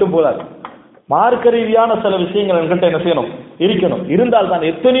அறிவு மட்டும் போதாது. மார்க்க ரீதியான சில விஷயங்கள் எங்கள்கிட்ட என்ன செய்யணும் இருக்கணும். இருந்தால் தான்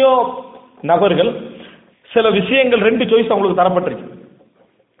எத்தனையோ நபர்கள் சில விஷயங்கள் 2 சாய்ஸ் அவங்களுக்கு தரப்பட்டிருக்கு.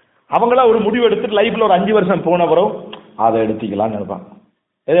 அவங்களா ஒரு முடிவு எடுத்துட்டு லைஃப்ல ஒரு 5 வருஷம் போன பிறகு அதை எடுத்துக்கலாம்னு நினைப்பாங்க.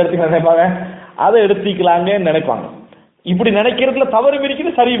 எதை எடுத்துக்கலாம் நினைப்பாங்க? அதை எடுத்துக்கலாங்கன்னு நினைப்பாங்க. இப்படி நினைக்கிறதுல தவறும்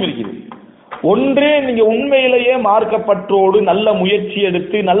இருக்குது, சரியும் இருக்குது. ஒன்றே நீங்க உண்மையிலேயே மார்க்கப்பற்றோடு நல்ல முயற்சி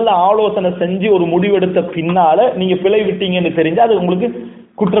எடுத்து நல்ல ஆலோசனை செஞ்சு ஒரு முடிவெடுத்த பின்னால நீங்க பிழை விட்டீங்கன்னு தெரிஞ்சா அது உங்களுக்கு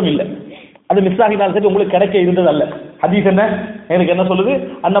குற்றம் இல்லை. அது மிஸ் ஆகினாலும் சரி உங்களுக்கு கிடைக்க இருந்தது அல்ல. ஹதீஸ் என்ன எனக்கு என்ன சொல்லுது?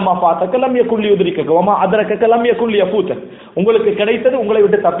 அன்னமா பாத்தக்கலாம் எக்குள்ளி உதிரிக்கமா அதற்கெல்லாம் எக்குள்ளி பூத்த, உங்களுக்கு கிடைத்தது உங்களை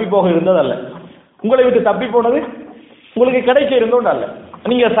விட்டு தப்பி போக இருந்தது அல்ல, உங்களை விட்டு தப்பி போனது உங்களுக்கு கிடைக்க இருந்தோண்டு அல்ல.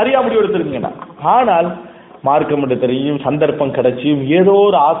 நீங்க சரியா முடிவு எடுத்திருக்கீங்கடா. ஆனால் மார்க்கம் என்று தெரியும், சந்தர்ப்பம் கிடைச்சியும் ஏதோ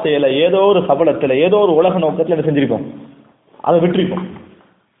ஒரு ஆசையில, ஏதோ ஒரு சபலத்துல, ஏதோ ஒரு உலக நோக்கத்துல என்ன செஞ்சிருக்கோம், அதை விட்டுருப்போம்.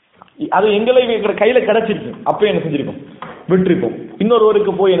 அது எங்களை கையில கிடைச்சிருக்கு, அப்ப என்ன செஞ்சிருக்கோம், விட்டுருப்போம்.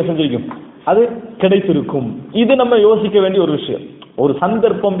 இன்னொருவருக்கு போய் என்ன செஞ்சிருக்கும், அது கிடைத்திருக்கும். இது நம்ம யோசிக்க வேண்டிய ஒரு விஷயம். ஒரு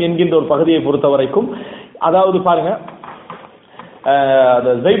சந்தர்ப்பம் என்கின்ற ஒரு பகுதியை பொறுத்த வரைக்கும், அதாவது பாருங்க,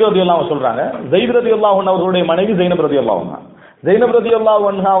 ஸைத் ரலியல்லாஹு சொல்றாங்க, ஸைத் ரலியல்லாஹு அன்ஹு அவர்களுடைய மனைவி ஸைனப் ரலியல்லாஹு அன்ஹா. ஸைனப் ரலியல்லாஹு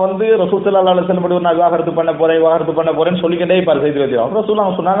அன்ஹா ரசூல் ஸல்லல்லாஹு அலைஹி வஸல்லம் நான் விவாகரத்து பண்ண போறேன்னு சொல்லிக்கிட்டே இருப்பார் ஸைத் ரலியல்லாஹு.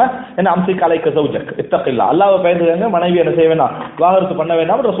 ரசூலுல்லாஹ் சொன்னாங்க, என்ன அம்சிக் அலைக ஸௌஜக் இத்தகில்லாஹ், அல்லாஹ்வை பயந்துங்க, மனைவி என்ன செய்ய வேண்டாம், விவாகரத்து பண்ண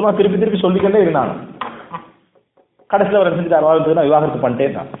வேண்டாம். ரசூலுல்லாஹ் திருப்பி சொல்லிக்கிட்டே இருந்தாங்க. கடைசியில் அவர் என்ன செஞ்சார், நான் விவாகரத்து பண்ணிட்டே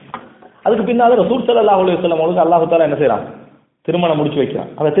இருந்தாங்க. அதுக்கு பின்னால ரசூல் ஸல்லல்லாஹு அலைஹி வஸல்லம் அவங்களுக்கு அல்லாஹ் தஆலா என்ன செய்யறான், திருமணம் முடிச்சு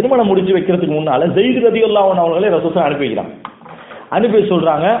வைக்கிறான். அந்த திருமணம் முடிச்சு வைக்கிறதுக்கு முன்னால ஸைத் ரலியல்லாஹு அன்ஹு அவங்களே ரசூலுல்லாஹ் அனுப்பி வைக்கிறான். அனுப்பி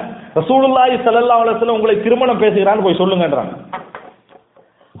சொல்றாங்க, ரசூலுல்லாஹி ஸல்லல்லாஹு அலைஹி வஸல்லம் உங்களை திருமணம் பேசுகிறான்னு போய் சொல்லுங்கன்றாங்க.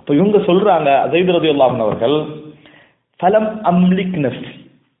 அப்ப இவங்க சொல்றாங்க, ஸைத் ரலியல்லாஹு அன்ஹு அவர்கள், ஃபலம் அம்லிக் நஃப்ஸி,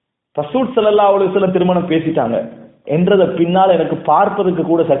 ரசூல் ஸல்லல்லாஹு அலைஹி வஸல்லம் திருமணம் பேசிட்டாங்க என்றத பின்னால எனக்கு பார்ப்பதற்கு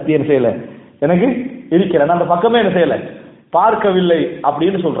கூட சக்தி என்ன செய்யல, எனக்கு இருக்கிற, நான் அந்த பக்கமே என்ன செய்யல, பார்க்கவில்லை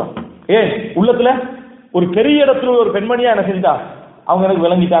அப்படின்னு சொல்றான். ஏன் உள்ளத்துல ஒரு பெரிய இடத்துல ஒரு பெண்மணியா என்ன செஞ்சா அவங்க எனக்கு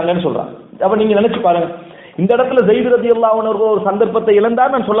விளங்கிட்டாங்கன்னு சொல்றான். அப்ப நீங்க நினைச்சு பாருங்க, இந்த இடத்துல ஸைத் ரலியல்லாஹு அன்ஹு ஒரு சந்தர்ப்பத்தை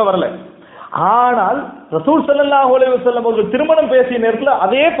இழந்தார் நான் சொல்ல வரல. ஆனால் ரசூல் ஸல்லல்லாஹு அலைஹி வஸல்லம் அவர்கள் திருமணம் பேசிய நேரத்தில்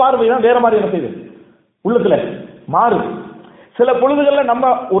அதே பார்வை தான் வேற மாதிரி என்ன செய்யுது, உள்ளத்துல மாறுது. சில பொழுதுகளில் நம்ம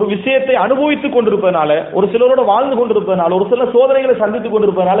ஒரு விஷயத்தை அனுபவித்துக் கொண்டிருப்பதனால, ஒரு சிலரோட வாழ்ந்து கொண்டிருப்பதனால, ஒரு சில சோதனைகளை சந்தித்துக்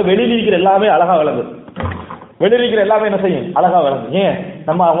கொண்டிருப்பதனால வெளியில் இருக்கிற எல்லாமே அழகா விளங்குது. வெளியில் இருக்கிற எல்லாமே என்ன செய்யும், அழகா விளங்கும். ஏன்,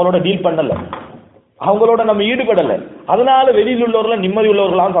 நம்ம அவங்களோட டீல் பண்ணல, அவங்களோட நம்ம ஈடுபடல, அதனால வெளியில் உள்ளவர்கள் நிம்மதி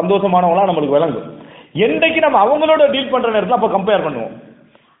உள்ளவர்களாம் சந்தோஷமானவங்களாம் நம்மளுக்கு விளங்கும். என்றைக்கு நம்ம அவங்களோட டீல் பண்ற நேரத்தில் அப்ப கம்பேர் பண்ணுவோம்,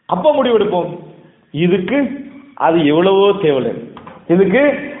 அப்ப முடிவெடுப்போம், இதுக்கு அது எவ்வளவோ தேவையில்லை, இதுக்கு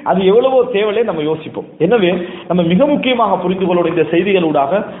அது எவ்வளவோ தேவையில்லை நம்ம யோசிப்போம். எனவே நம்ம மிக முக்கியமாக புரிந்து கொள்ள இந்த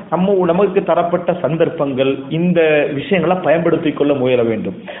செய்திகளூடாக நமக்கு தரப்பட்ட சந்தர்ப்பங்கள், இந்த விஷயங்களை பயன்படுத்திக் கொள்ள முயல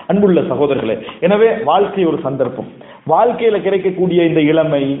வேண்டும். அன்புள்ள சகோதரர்களே, எனவே வாழ்க்கை ஒரு சந்தர்ப்பம். வாழ்க்கையில கிடைக்கக்கூடிய இந்த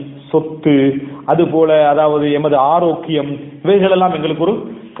இளமை, சொத்து, அது போல அதாவது எமது ஆரோக்கியம், இவைகளெல்லாம் எங்களுக்கு ஒரு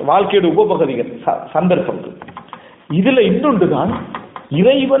வாழ்க்கையோட உபபகுதிகள், சந்தர்ப்பங்கள். இதுல இன்னொன்றுதான்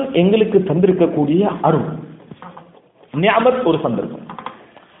இறைவன் எங்களுக்கு தந்திருக்கக்கூடிய அருள், நிஅமத், ஒரு சந்தர்ப்பம்.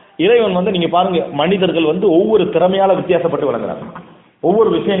 இறைவன் நீங்க பாருங்க, மனிதர்கள் ஒவ்வொரு திறமையால வித்தியாசப்பட்டு விளங்குறாங்க, ஒவ்வொரு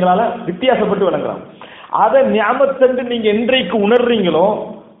விஷயங்களால வித்தியாசப்பட்டு விளங்குறாங்க. அதை நிஅமத் என்று நீங்க என்றைக்கு உணர்றீங்களோ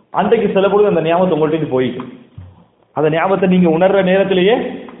அன்றைக்கு சில பொழுது அந்த நிஅமத் உங்கள்கிட்ட போயிருக்கு. அந்த நிஅமத்தை நீங்க உணர்ற நேரத்திலேயே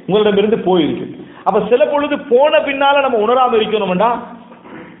உங்களிடமிருந்து போயிருக்கு. அப்ப சில பொழுது போன பின்னால நம்ம உணராம இருக்கணும்டா,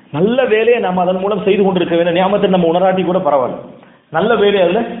 நல்ல வேலையை நம்ம அதன் மூலம் செய்து கொண்டிருக்க வேண்டும். நியாமத்தை நம்ம உணராட்டி கூட பரவாயில்ல, நல்ல வேலையை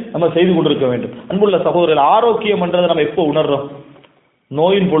அதில் நம்ம செய்து கொண்டிருக்க வேண்டும். அன்புள்ள சகோதரர்கள், ஆரோக்கியம் என்றதை நம்ம எப்போ உணர்றோம்,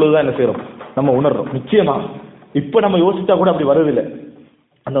 நோயின் பொழுதுதான் என்ன செய்யறோம், நம்ம உணர்றோம். நிச்சயமா இப்ப நம்ம யோசிச்சா கூட அப்படி வருவதில்லை.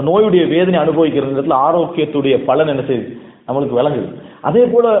 அந்த நோயுடைய வேதனை அனுபவிக்கிற இடத்துல ஆரோக்கியத்துடைய பலன் என்ன செய்யுது, நம்மளுக்கு விளங்குது. அதே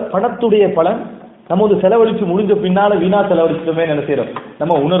போல பணத்துடைய பலன் நம்ம செலவழிச்சு முடிஞ்ச பின்னால வீணா செலவழிச்சுமே என்ன செய்யறோம்,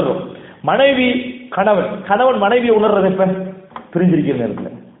 நம்ம உணர்றோம். மனைவி கணவன் மனைவியை உணர்றது எப்ப, பிரிஞ்சிருக்கிற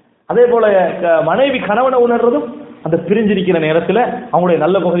நேரத்தில். அதே போல மனைவி கணவனை உணர்றதும் அந்த பிரிஞ்சிருக்கிற நேரத்தில் அவங்களுடைய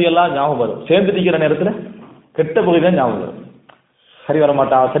நல்ல பகுதியெல்லாம் ஞாபகம் வரும். சேர்ந்துட்டிருக்கிற நேரத்தில் கெட்ட பகுதி தான் ஞாபகம் வரும். சரி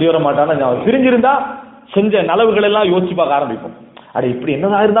வர மாட்டான்னு ஞாபகம். பிரிஞ்சிருந்தா செஞ்ச நலவுகள் எல்லாம் யோசிச்சு பார்க்க ஆரம்பிப்போம். அட இப்படி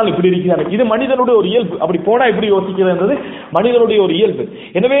என்னதான் இருந்தாலும் இப்படி இருக்கிறாங்க. இது மனிதனுடைய ஒரு இயல்பு. அப்படி போனா இப்படி யோசிக்கிறது மனிதனுடைய ஒரு இயல்பு.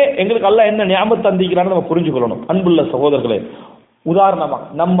 எனவே எங்களுக்கு அல்லாஹ் என்ன நியாமத் தந்திக்கிறான்னு நம்ம புரிஞ்சுக்கொள்ளணும். அன்புள்ள சகோதரர்களே, உதாரணமா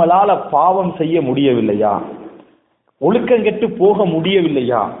நம்மளால பாவம் செய்ய முடியவில்லையா, ஒழுக்கம் கெட்டு போக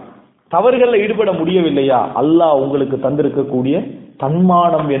முடியவில்லையா, தவறுகளில் ஈடுபட முடியவில்லையா, அல்லாஹ் உங்களுக்கு தந்திருக்கக்கூடிய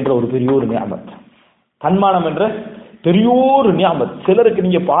தன்மானம் என்ற ஒரு பெரிய ஒரு நியாமத். தன்மானம் என்ற பெரிய ஒரு நியாமத். சிலருக்கு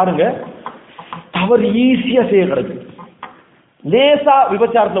நீங்க பாருங்க, தவறு ஈஸியா செய்ய கிடைக்கும். லேசா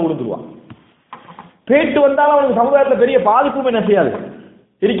விபச்சாரத்தில் விழுந்துருவான். பேட்டு வந்தாலும் அவனுக்கு சமுதாயத்தில் பெரிய பாதிப்பும் என்ன செய்யாது,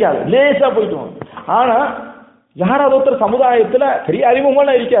 இருக்காது. லேசா போயிட்டுவான். ஆனா யாராவது ஒருத்தர் சமுதாயத்துல பெரிய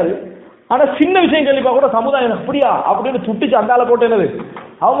அறிமுகமான இருக்காது, ஆனா சின்ன விஷயம் கண்டிப்பா கூட சமுதாயம் அப்படியா அப்படின்னு சுட்டிச்சு அந்தால போட்டு என்னது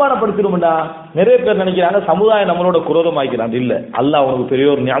அவமானப்படுத்திடும்டா. நிறைய பேர் நினைக்கிறாங்க சமுதாயம் நம்மளோட குரோதமாக்கிறான். இல்ல, அல்லாஹ் உனக்கு பெரிய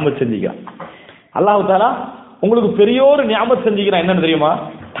ஒரு நியாமத் செஞ்சுக்கிறான். அல்லாஹ் தாலா உங்களுக்கு பெரிய ஒரு நியாமத் செஞ்சுக்கிறான். என்னன்னு தெரியுமா?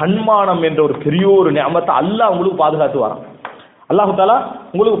 தன்மானம் என்ற ஒரு பெரிய ஒரு நியாமத்தை அல்லாஹ் உங்களுக்கு பாதுகாத்து வாரான். அல்லாஹ் தாலா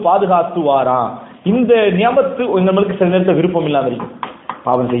உங்களுக்கு பாதுகாத்து வாரான். இந்த நியாமத்து நம்மளுக்கு சில நேரத்தில் விருப்பம் இல்லாம இருக்கும்.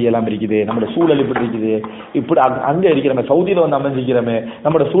 பாவம் செய்யலாம் இருக்குது, நம்மளோட சூழல் இப்படி இருக்குது, இப்படி அங்க இருக்கிறமே, சவுதியில வந்து அமைஞ்சிக்கிறமே,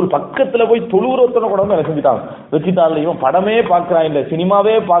 நம்மளோட சூழ் பக்கத்துல போய் தொழுவுறத்தனை கூட வந்து செஞ்சுட்டாங்க. வச்சுட்டாங்க, இவன் படமே பார்க்கறான் இல்லை,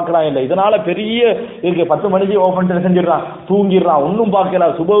 சினிமாவே பார்க்கறான் இல்லை, இதனால பெரிய இருக்கு 10 மணிக்கு ஓபன் செஞ்சிடறான், தூங்கிடுறான், ஒன்னும்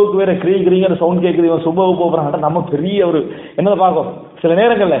பார்க்கலாம். சுபவுக்கு வேற கிரீங்கிற சவுண்ட் கேட்குது, இவன் சுபவுக்கு போறான். நம்ம பெரிய ஒரு என்னதை பார்க்கும், சில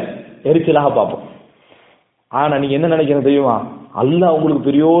நேரங்கள்ல எரிச்சலாக பார்ப்போம். ஆனா நீங்க என்ன நினைக்கிறது தெரியுமா? அல்லாஹ் உங்களுக்கு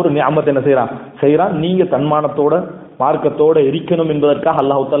பெரிய ஒரு நியாமத்தை என்ன செய்யறான். நீங்க தன்மானத்தோட மார்க்கத்தோட இருக்கணும் என்பதற்காக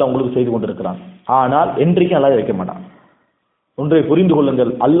அல்லாஹ் தாலா உங்களுக்கு செய்து கொண்டிருக்கிறான். ஆனால் என்றைக்கும் அல்லாஹ் வைக்க மாட்டான். ஒன்றை புரிந்து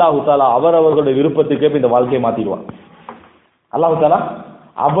கொள்ளுங்கள், அல்லாஹ் தாலா அவரவர்களுடைய விருப்பத்துக்கேற்ப இந்த வாழ்க்கையை மாத்திடுவான். அல்லாஹ் தாலா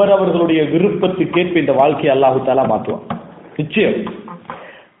அவரவர்களுடைய விருப்பத்துக்கேற்ப இந்த வாழ்க்கையை அல்லாஹ் தாலா மாற்றுவான். நிச்சயம்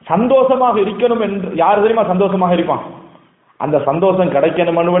சந்தோஷமாக இருக்கணும் என்று யார் தெரியுமா சந்தோஷமாக இருப்பான்? அந்த சந்தோஷம்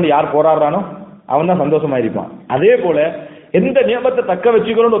கிடைக்கணும்னு யார் போராடுறானோ அவன் தான் சந்தோஷமா இருப்பான். அதே போல எந்த நியமத்தை தக்க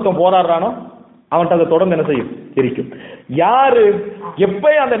வச்சுக்கணும்னு ஒருத்தன் போராடுறானோ அவன்கிட்ட அதை தொடர்ந்து என்ன செய்யும், இருக்கும். யாரு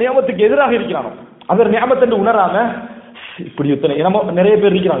எப்ப அந்த நியமத்துக்கு எதிராக இருக்கிறானோ, அந்த நியமத்தை உணராம இப்படி நம்ம நிறைய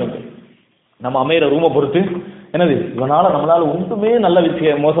பேர் இருக்கிறாங்க. நம்ம அமையிற ரூமை பொறுத்து என்னது, இவனால நம்மளால ஒன்றுமே நல்ல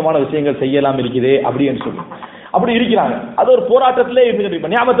விஷயம் மோசமான விஷயங்கள் செய்யலாம் இருக்குதே அப்படின்னு சொல்லி அப்படி இருக்கிறாங்க. அது ஒரு போராட்டத்திலே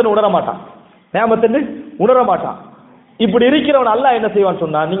இருந்து நியமத்தை உணர மாட்டான், நியமத்தை உணர மாட்டான். இப்படி இருக்கிறவன் அல்லாஹ் என்ன செய்வான்னு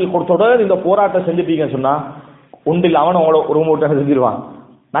சொன்னா, நீங்க தொடர்ந்து இந்த போராட்டம் செஞ்சுட்டீங்கன்னு சொன்னா ஒன்றில் அவனை ரூம் விட்டு செஞ்சிருவான்,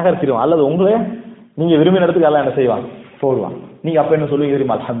 நகர்த்திடுவான். அல்லது உங்களே நீங்க விரும்பின இடத்துக்கு எல்லாம் என்ன செய்வான், போடுவான். நீங்க அப்ப என்ன சொல்லுவீங்க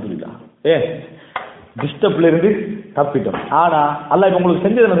தெரியுமா? அல்ஹம்துலில்லாஹ், டிஸ்டர்ப்ல இருந்து தப்பிட்டோம். ஆனா அல்லாஹ் இப்ப உங்களுக்கு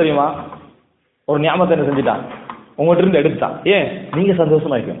செஞ்சது என்ன தெரியுமா? ஒரு நியாமத்தை என்ன செஞ்சுட்டான், உங்கள்கிட்ட இருந்து எடுத்துட்டான். நீங்க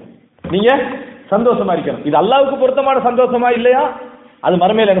சந்தோஷமா இருக்கணும், நீங்க சந்தோஷமா இருக்கணும். இது அல்லாஹ்வுக்கு பொருத்தமான சந்தோஷமா இல்லையா, அது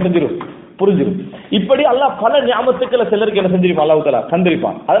மறுமையில என்ன செஞ்சிடும், புரிஞ்சிடும். இப்படி அல்லாஹ் பல நியாமத்துக்களை சிலருக்கு என்ன செஞ்சிருப்பான், அல்லாஹ் தஆலா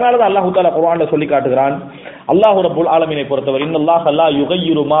தந்திருப்பான். அதனாலதான் அல்லாஹ் தஆலா குர்ஆன்ல சொல்லி காட்டுகிறான், அல்லாஹ் ரப்புல் ஆலமீனை பொறுத்தவரை இன்னல்லாஹ லா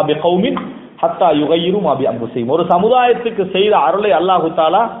யுகையிரு மா பிகௌமின் ஹத்தா யுகையிரு மா பி அன்ஃபுஸிஹிம். ஒரு சமுதாயத்துக்கு செய்த அருளை அல்லாஹ்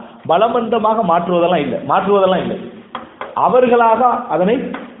தஆலா பலவந்தமாக மாற்றுவதெல்லாம் இல்லை, அவர்களாக அதனை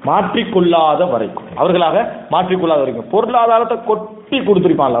மாற்றிக்கொள்ளாத வரைக்கும் பொருளாதாரத்தை கொட்டி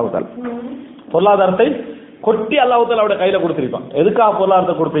கொடுத்திருப்பான் அல்லாஹ் தஆலா. பொருளாதாரத்தை கொட்டி அல்லாஹ் தஆலாவோட கையில கொடுத்திருப்பான். எதுக்காக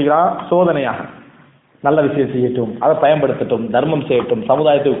பொருளாதாரத்தை கொடுத்திருக்கிறான்? சோதனையாக. நல்ல விஷயம் செய்யட்டும், அதை பயன்படுத்தட்டும், தர்மம் செய்யட்டும்,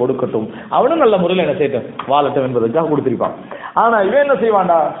 சமுதாயத்துக்கு கொடுக்கட்டும், அவனும் நல்ல முறையில் என்ன செய்யட்டும், வாழட்டும் என்பதற்காக கொடுத்திருப்பான். ஆனா இவன் என்ன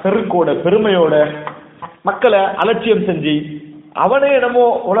செய்வான்டா, செருக்கோட பெருமையோட மக்களை அலட்சியம் செஞ்சு அவனே என்னமோ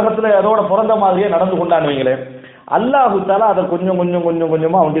உலகத்துல அதோட பிறந்த மாதிரியே நடந்து கொண்டாடுவீங்களே, அல்லாஹ் தஆலா அதை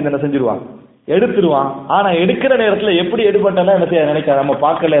கொஞ்சமா அவன் என்ன செஞ்சிருவான், எடுத்துருவான். ஆனா எடுக்கிற நேரத்துல எப்படி எடுபட்டா என்ன செய்ய நினைக்காத, நம்ம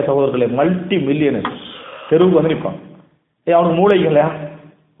பார்க்கல சகோதரர்களே, மல்டி மில்லியன் தெருவுக்கு வந்து நிற்பான். அவனுக்கு மூளைகளா,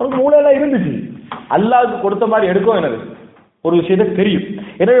 அவனுக்கு மூளையெல்லாம் இருந்துச்சு, அல்லாஹ்வுக்கு கொடுத்த மாதிரி எடுக்கும். எனக்கு ஒரு விஷயத்தை தெரியும்.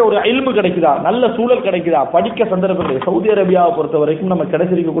 எனவே ஒரு இல்மு கிடைக்குதா, நல்ல சூழல் கிடைக்குதா, படிக்க சந்தர்ப்பம். சவுதி அரேபியாவை பொறுத்த வரைக்கும் நம்ம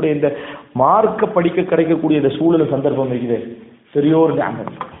கிடைச்சிருக்கக்கூடிய இந்த மார்க்க படிக்க கிடைக்கக்கூடிய இந்த சூழல் சந்தர்ப்பம் இருக்குது, பெரிய ஒரு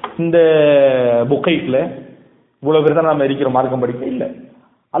ஞாபகம். இந்த புக்கைட்ல இவ்வளவு பேர் தான் நம்ம இருக்கிறோம் மார்க்கம் படிக்க இல்லை.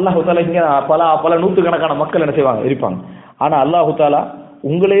 அல்லாஹு தாலா இங்க பல நூற்றுக்கணக்கான மக்கள் என்ன செய்வாங்க, இருப்பாங்க. ஆனா அல்லாஹு தாலா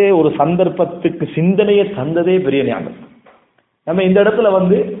உங்களே ஒரு சந்தர்ப்பத்துக்கு சிந்தனையை தந்ததே பெரிய ஞாபகம். நம்ம இந்த இடத்துல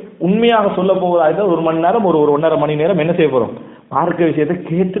வந்து உண்மையாக சொல்ல போவதாக 1 மணி நேரம் ஒரு 1.5 மணி நேரம் என்ன செய்ய போறோம், மார்க்க விஷயத்தை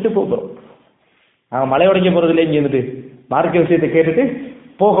கேட்டுட்டு போகிறோம். நாங்க மலை உடைக்க போறது இல்லை, இங்க இருந்துட்டு மார்க்க விஷயத்தை கேட்டுட்டு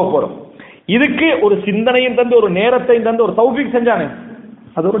போக போறோம். இதுக்கு ஒரு சிந்தனையும் தந்து ஒரு நேரத்தையும் தந்து ஒரு தௌஃபீக் செஞ்சானே,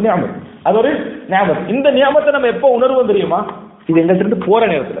 அது ஒரு ஞாபகம், அது ஒரு ஞாபகம். இந்த ஞாபகத்தை நம்ம எப்போ உணர்வோம் தெரியுமா? இது எங்கள்கிட்ட இருந்து போற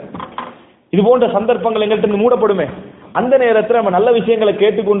நேரத்துல. இது போன்ற சந்தர்ப்பங்கள் எங்கள்கிட்ட இருந்து மூடப்படுமே, அந்த நேரத்தில் நம்ம நல்ல விஷயங்களை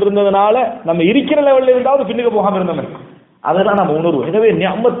கேட்டுக்கொண்டிருந்ததுனால நம்ம இருக்கிற லெவலில் இருந்தாவது பின்னுக்கு போகாம இருந்தோமே, அதெல்லாம் நம்ம உணர்வோம். எனவே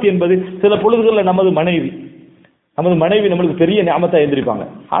நியாமத் என்பது சில பொழுதுகளில் நமது மனைவி நம்மளுக்கு பெரிய நியாமத்தை எழுந்திருப்பாங்க.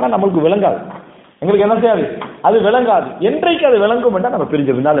 ஆனா நம்மளுக்கு விளங்காது. எங்களுக்கு என்ன செய்யாது, அது விளங்காது. என்றைக்கு அது விளங்கும் என்றால் நம்ம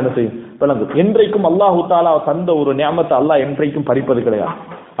பிரிஞ்சதுனால என்ன செய்யும்? விளங்கும். என்றைக்கும் அல்லாஹு தாலா தந்த ஒரு நியமத்தை அல்லாஹ் என்றைக்கும் பறிப்பது கிடையாது.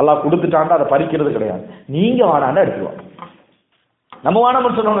 அல்லாஹ் கொடுத்துட்டாண்டா அதை பறிக்கிறது கிடையாது. நீங்க வாடாண்டா எடுத்துருவான். நம்ம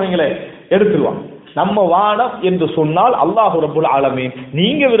வானம் சொன்னோம் வைங்களே, எடுத்துருவான். நம்ம வானம் என்று சொன்னால் அல்லாஹ் ரப்புல் ஆலமீன்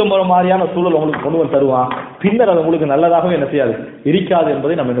நீங்க விரும்புற மாதிரியான சூழல் உங்களுக்கு கொண்டு வந்து தருவான். பின்னர் அது உங்களுக்கு நல்லதாகவே என்ன செய்யாது, இருக்காது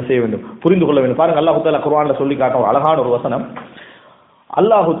என்பதை நம்ம என்ன செய்ய வேண்டும், புரிந்து கொள்ள வேண்டும். பாருங்க, அல்லாஹு தாலா குர்ஆன்ல சொல்லி காட்டும் அழகான ஒரு வசனம்.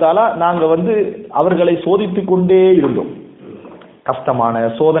 அல்லாஹு தாலா நாங்க அவர்களை சோதித்துக் கொண்டே இருந்தோம், கஷ்டமான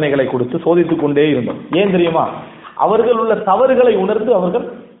சோதனைகளை கொடுத்து சோதித்துக் கொண்டே இருந்தோம். ஏன் தெரியுமா? அவர்கள் உள்ள தவறுகளை உணர்ந்து அவர்கள்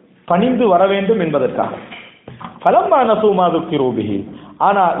பணிந்து வர வேண்டும் என்பதற்காக. பலம்மா நசூமா துக்கிரு பிஹி,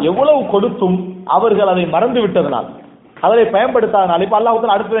 ஆனா எவ்வளவு கொடுத்தும் அவர்கள் அதை மறந்து விட்டதனால், அதை பயன்படுத்தாதனால இப்ப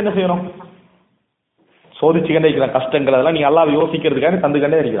அல்லாஹ் அடுத்தது என்ன செய்யணும்? சோதிச்சுக்கிட்டே இருக்கிறான். கஷ்டங்கள் அதெல்லாம் நீங்க அல்லாஹ் யோசிக்கிறதுக்காக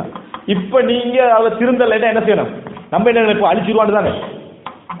தந்துக்கிட்டே இருக்கிறான். இப்ப நீங்க அதை திருந்தலைன்னா என்ன செய்யணும்? நம்ம என்ன நினைப்போம்? அழிச்சிருவான்னு தானே.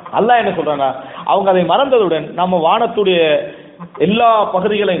 அல்லாஹ் என்ன சொல்றாங்க? அவங்க அதை மறந்ததுடன் நம்ம வானத்துடைய எல்லா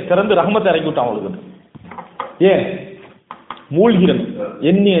பகுதிகளையும் திறந்து ரஹ்மத்தை இறக்கி விட்டோம் அவங்களுக்கு. ஏன்? மூழ்கிறன்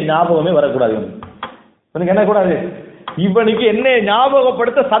எண்ணிய ஞாபகமே வரக்கூடாது. இவனுக்கு என்ன கூடாது? இவனுக்கு என்ன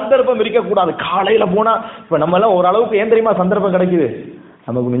ஞாபகப்படுத்த சந்தர்ப்பம் இருக்கக்கூடாது. காலையில போனா இப்ப நம்ம எல்லாம் ஓரளவுக்கு ஏன் தெரியுமா சந்தர்ப்பம் கிடைக்குது?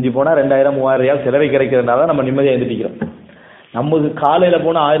 நமக்கு மிஞ்சி போனா 2000 3000 செலவை கிடைக்கிறதுனால நம்ம நிம்மதியா எழுந்திருக்கிறோம். நமக்கு காலையில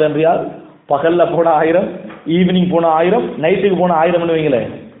போனா 1000 ரியால், பகல்ல போனா 1000, ஈவினிங் போனா 1000, நைட்டுக்கு போனா 1000 வைங்களே,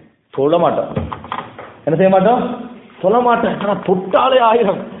 சொல்ல மாட்டோம். என்ன செய்ய மாட்டோம்? சொல்ல மாட்டேன். ஆனா தொட்டாலே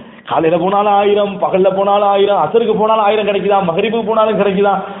 1000. காலையில போனாலும் 1000, பகல்ல போனாலும் 1000, அசருக்கு போனாலும் 1000 கிடைக்குதா, மகரிபுக்கு போனாலும்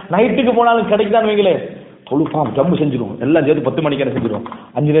கிடைக்குதா, நைட்டுக்கு போனாலும் கிடைக்குதான்னு வைங்களே, தொழுப்பாம் ஜம்மு செஞ்சிருவோம். எல்லாம் சேர்த்து 10 மணிக்கு என்ன செஞ்சிருவோம்,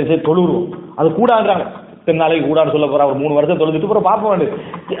 5 நேரம் சேர்த்து தொழுவோம். அது கூடாதுறாங்க. இத்தனை நாளைக்கு கூடாது சொல்ல போறா, ஒரு 3 வருஷம் தொழுதுட்டு அப்புறம் பார்ப்ப வேண்டியது.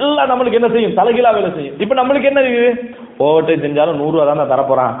 எல்லாம் நம்மளுக்கு என்ன செய்யும்? தலைகீழா வேலை செய்யும். இப்ப நம்மளுக்கு என்ன இருக்குது? ஓவர்டைம் செஞ்சாலும் 100 ரூபா தான்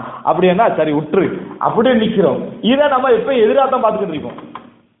தரப்போறான் அப்படின்னா சரி விட்டுரு அப்படியே நிக்கிறோம். இதை நம்ம எப்ப எதிராத்தான் பார்த்துக்கிட்டு இருக்கோம்.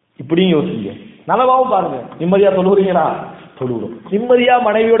 இப்படியும் யோசிங்க. நலவாவும் பாருங்க. நிம்மதியா தொழுகிறீங்களா? தொழுகிறோம். நிம்மதியா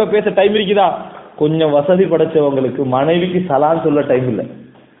மனைவியோட பேச டைம் இருக்குதா? கொஞ்சம் வசதி படைச்சவங்களுக்கு மனைவிக்கு சலான் சொல்ல டைம் இல்லை.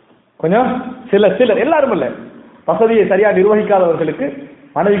 கொஞ்சம் சிலர் எல்லாரும் இல்லை, வசதியை சரியா நிர்வகிக்காதவர்களுக்கு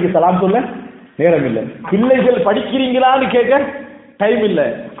மனைவிக்கு சலாம் சொல்ல நேரம் இல்லை. பிள்ளைகள் படிக்கிறீங்களான்னு கேட்க டைம் இல்லை.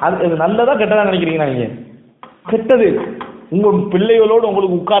 அது நல்லதா கெட்டதா நினைக்கிறீங்களா? நீங்க கெட்டது. உங்கள் பிள்ளைகளோடு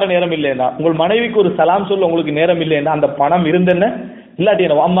உங்களுக்கு உட்கார நேரம் இல்லைன்னா, உங்கள் மனைவிக்கு ஒரு சலாம் சொல்ல உங்களுக்கு நேரம் இல்லைன்னா, அந்த பணம் இருந்தென்ன இல்லாட்டி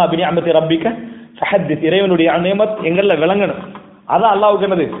என்ன? அம்மா பினிஅமத்தி ரப்பிக்க ஃபஹத்திஸ், இறைவனுடைய நியமத் எங்கள்ல விளங்கணும். அதான் அல்லாஹ்வுக்கு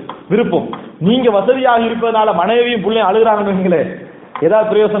என்னது விருப்பம். நீங்க வசதியாக இருப்பதனால மனைவியும் பிள்ளையும் அழுகிறாங்கன்னு ஏதாவது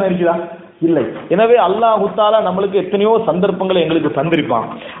பிரயோசனம் இருக்குதா? இல்லை. எனவே அல்லாஹ் தஆலா நம்மளுக்கு எத்தனையோ சந்தர்ப்பங்களை எங்களுக்கு தந்திருப்பான்.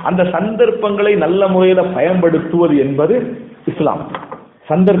 அந்த சந்தர்ப்பங்களை நல்ல முறையில பயன்படுத்துவது என்பது இஸ்லாம்.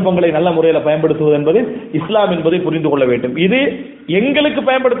 சந்தர்ப்பங்களை நல்ல முறையில பயன்படுத்துவது என்பது இஸ்லாம் என்பதை புரிந்து கொள்ள வேண்டும். இது எங்களுக்கு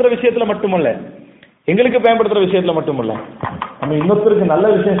பயன்படுத்துற விஷயத்துல மட்டுமல்ல, நம்ம இன்னொருத்தருக்கு நல்ல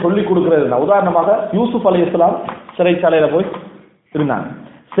விஷயம் சொல்லி கொடுக்கிறது. உதாரணமாக யூசுப் அலைஹிஸ்ஸலாம் சிறைச்சாலையில போய் இருந்தாங்க.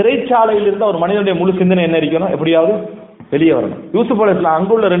 சிறைச்சாலையில் இருந்த ஒரு மனிதனுடைய முழு சிந்தனை என்ன இருக்கணும்? எப்படியாவது வெளியே வரணும். யூசுப் அலைஹிஸ்ஸலாம்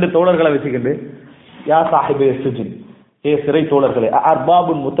அங்குள்ள 2 தோழர்களை வச்சுக்கிட்டு, யா சாஹிபே சிஜின், ஏ சிறை தோழர்களே,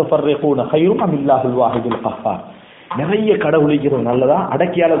 அர்பாபுன் முத்தஃபர்ரிகூன கைரும் அம் இல்லாஹுல் வாஹிதுல் கஹ்ஹார், நிறைய கடவுளிக்கிறது நல்லதா,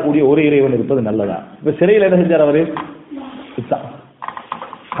 அடக்கியாள கூடிய ஒரு இறைவன் இருப்பது நல்லதா? இப்ப சிறையில் என்ன செஞ்சார் அவரு?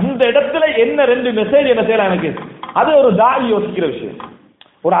 அந்த இடத்துல என்ன 2 மெசேஜ் என்ன செய்யலாம் எனக்கு? அது ஒரு தாய் யோசிக்கிற விஷயம்.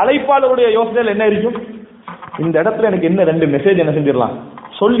 ஒரு அழைப்பாளருடைய யோசனையில் என்ன இருக்கும்? இந்த இடத்துல எனக்கு என்ன 2 மெசேஜ் என்ன செஞ்சிடலாம்,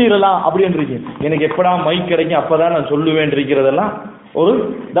 சொல்லிடலாம் அப்படின்னு இருக்கேன். எனக்கு எப்படா மைக் கிடைக்கும் அப்பதான் நான் சொல்லுவேன் இருக்கிறதெல்லாம் ஒரு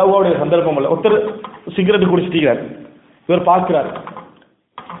தவாவுடைய சந்தர்ப்பம் இல்லை. ஒருத்தர் சிகரெட் குடிச்சிட்டார், இவர் பார்க்கிறார்,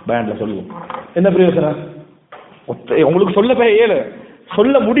 பேண்ட்ல சொல்லுவோம், என்ன பிரயோசனம்? உங்களுக்கு சொல்ல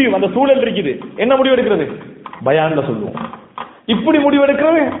சொல்ல முடியும், அந்த சூழல் இருக்குது. என்ன முடிவு எடுக்கிறது? பயான்ல சொல்லுவோம். இப்படி முடிவு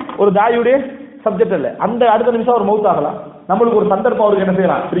எடுக்கிறது ஒரு தாயுடைய சப்ஜெக்ட் இல்ல. அந்த அடுத்த நிமிஷம் அவர் மவுத் ஆகலாம். நம்மளுக்கு ஒரு சந்தர்ப்பம் அவருக்கு என்ன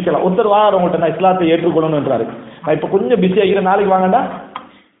செய்யலாம், பிரிக்கலாம். ஒருத்தர் வாரவங்கள்ட்ட நான் இஸ்லாத்தை ஏற்றுக்கொள்ளணும் என்றாரு, நான் இப்ப கொஞ்சம் பிஸி ஆகிறேன், நாளைக்கு வாங்கண்டா,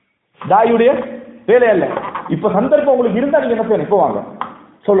 தாயுடைய வேலையா இல்ல. இப்ப சந்தர்ப்பம் உங்களுக்கு இருந்தா நீங்க என்ன செய்யணும்? இப்ப வாங்க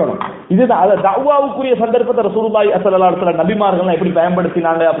சொல்லணும். இதுதான் தஅவாவுக்குரிய சந்தர்ப்பத்தை ரசூலுல்லாஹி ஸல்லல்லாஹு அலைஹி வஸல்லம் நபிமார்கள் எப்படி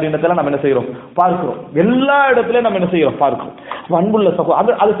பயன்படுத்தினாங்க அப்படின்றதெல்லாம் நம்ம என்ன செய்யறோம்? பார்க்கிறோம். எல்லா இடத்துலயும் நம்ம என்ன செய்யறோம்? பார்க்கிறோம். அன்புள்ள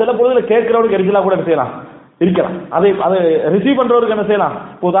சகோதரர், அது சில பொழுதுல கேட்கிறவருக்கு எரிச்சலா கூட என்ன செய்யலாம், இருக்கலாம். அதை ரிசீவ் பண்றவருக்கு என்ன செய்யலாம்?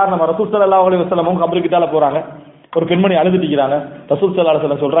 உதாரணமா ரசூல் ஸல்லல்லாஹு அலைஹி வஸல்லம் கபருக்கு கிட்டால போறாங்க, ஒரு பெண்மணி அழுதுட்டு இருக்கிறாங்க. ரசூல் ஸல்லல்லாஹு அலைஹி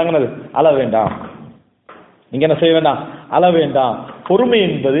வஸல்லம் சொல்றாங்க, அழ வேண்டாம், நீங்க என்ன செய்ய வேண்டாம், அழ வேண்டாம். பொறுமை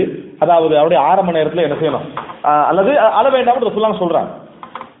என்பது அதாவது அவருடைய ஆரம்ப நேரத்தில் என்ன செய்யணும், அல்லது அழ வேண்டாம் ரசூலுல்லாஹ் சொல்றாங்க.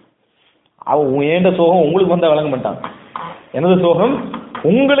 அவன் ஏண்ட சோகம் உங்களுக்கு வந்தா விளங்க மாட்டான், எனது சோகம்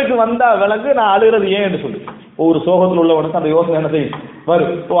உங்களுக்கு வந்தா விளங்கு, நான் அழுகிறது ஏன் என்று சொல்லி. ஒவ்வொரு சோகத்தில் உள்ளவனுக்கு அந்த யோசனை என்ன செய்யும்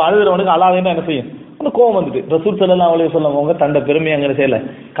வரும். அழுகிறவனுக்கு அழாதேன்னு என்ன செய்யும், அந்த கோபம் வந்துட்டு. ரசூல் ஸல்லல்லாஹு அலைஹி வஸல்லம் அவங்க தண்ட பெருமை அங்கே செய்யல,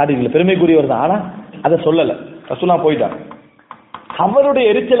 காட்டிக்கல, பெருமைக்குரியவர் தான், ஆனா அதை சொல்லலை. ரசூலுல்லாஹ் போயிட்டார். அவருடைய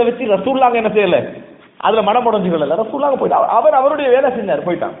எரிச்சலை வச்சு ரசூலுல்லாஹ் என்ன செய்யல, அதுல மனம் உடஞ்சுக்கல. ரசூலுல்லாஹ் போயிட்டான். அவர் அவருடைய வேலை செஞ்சார்,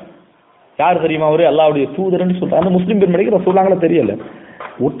 போயிட்டான். யார் தெரியுமா? அவரு அல்லாஹ்வுடைய தூதர்னு சொல்றாங்க. அந்த முஸ்லிம் பெண்மணிக்கு ரசூலுல்லாஹ்ல தெரியல.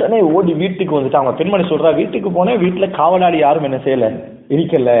 உடனே ஓடி வீட்டுக்கு வந்துட்டு அவங்க பெண்மணி சொல்றா, வீட்டுக்கு போனேன், வீட்டுல காவலாளி யாரும் என்ன செய்யல,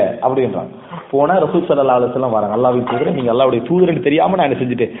 இருக்கல அப்படின்றான். போனா ரசூல் ஸல்லல்லாஹு அலைஹி வஸல்லம் வராங்க. அல்லாஹ்வுடைய தூதரே, நீங்க அல்லாஹ்வுடைய தூதர்னு தெரியாம நான் என்ன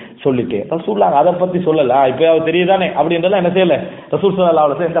செஞ்சுட்டேன் சொல்லிட்டேன். ரசூலுல்லாஹ் அதை பத்தி சொல்லல, இப்ப அவர் தெரியுதானே அப்படின்றலாம் என்ன செய்யல. ரசூல் ஸல்லல்லாஹு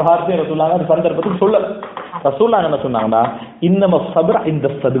அலைஹி வஸல்லம் இந்த வார்த்தையை ரசூலுல்லாஹ் அந்த சந்தர்ப்பத்துக்கு சொல்லல. ரசூலுல்லாஹ் என்ன சொன்னாங்கன்னா, இன்னம ஸப்ர இந்த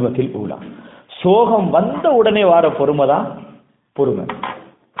சதுமத்தில் ஊலா, சோகம் வந்த உடனே வார பொறுமை தான் பொறுமை.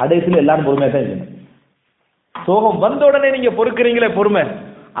 கடைசியில் எல்லாரும் பொறுமையா தான் இருக்கணும். சோகம் வந்த உடனே நீங்க பொறுக்கிறீங்களே பொறுமை,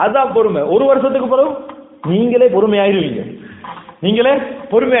 அதுதான் பொறுமை. ஒரு வருஷத்துக்கு பிறகு நீங்களே பொறுமையாயிருவீங்க, நீங்களே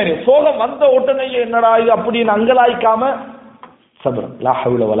பொறுமையாயிருவீங்க. சோகம் வந்த உடனே என்னடா இது அப்படின்னு அங்கலாய்க்காம சப்ர, லா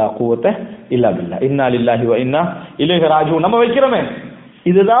ஹவ்ல வலா குவத்த இல்லா பில்லாஹ், இன்னா லில்லாஹி வ இன்னா இலைஹி ராஜிஊன் நம்ம வைக்கிறோமே,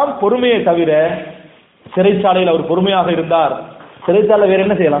 இதுதான் பொறுமையை தவிர. சிறைச்சாலையில் அவர் பொறுமையாக இருந்தார். சிறைச்சாலை வேற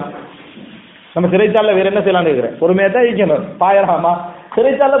என்ன செய்யலாம்? நம்ம சிறைச்சாலை வேற என்ன செய்யலாம் இருக்கிறேன்? பொறுமையா தான் இருக்கணும். பாயலாமா?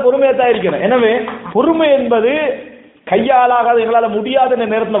 சிறைச்சாலை பொறுமையா தான் இருக்கணும். எனவே பொறுமை என்பது கையாளாகாத, எங்களால முடியாத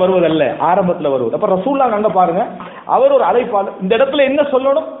நேரத்தில் வருவதல்ல, ஆரம்பத்தில் வருவது. அப்ப ரசூலுல்லாஹ் அங்க பாருங்க, அவர் ஒரு அழைப்பாளர். இந்த இடத்துல என்ன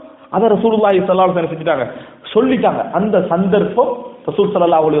சொல்லணும் அதை ரசூலுல்லாஹி ஸல்லல்லாஹு அலைஹி வஸல்லம் செஞ்சுட்டாங்க, சொல்லிட்டாங்க. அந்த சந்தர்ப்பம் ரசூல்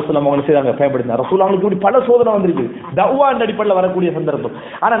ஸல்லல்லாஹு அலைஹி வஸல்லம் அவங்க செய்தாங்க, பயன்படுத்தினாங்க. ரசூலுல்லாஹ்வுக்கு இப்படி பல சோதனை வந்திருக்கு, தஅவா என்ற அடிப்படையில் வரக்கூடிய சந்தர்ப்பம்.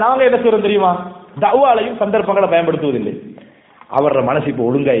 ஆனா நாங்க என்ன செய்யறோம் தெரியுமா? தஅவாலையும் சந்தர்ப்பங்களை பயன்படுத்துவதில்லை. அவர மனசு இப்போ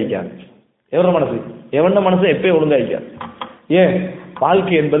ஒழுங்காயிக்காது. எவர மனசு, எவன மனசு எப்பயும் ஒழுங்காயிக்காது. ஏன்?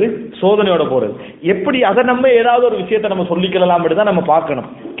 வாழ்க்கை என்பது சோதனையோட போறது. எப்படி அதை நம்ம ஏதாவது ஒரு விஷயத்தை நம்ம சொல்லிக்கலாம் தான் நம்ம பார்க்கணும்.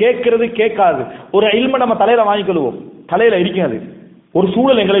 கேட்கறது கேட்காது. ஒரு இல்ம நம்ம தலையில வாங்கிக்கொள்வோம், தலையில இருக்காது. ஒரு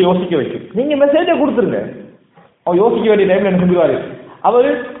சூழல் எங்களை யோசிக்க வைக்கும். நீங்க மெசேஜை கொடுத்துருங்க, அவர் யோசிக்க வேண்டிய டைம்ல என்ன செஞ்சிருவாரு, அவர்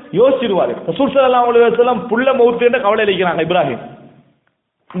யோசிச்சிருவாரு. ரசூல் ஸல்லல்லாஹு அலைஹி வஸல்லம் புள்ள மௌத்துன்ற கவலை அளிக்கிறாங்க இப்ராஹிம்.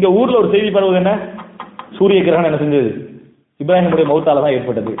 இங்க ஊர்ல ஒரு செய்தி பரவுது, என்ன சூரிய கிரகணம் என்ன செஞ்சது, இப்ராஹிமுடைய மௌத்தால தான்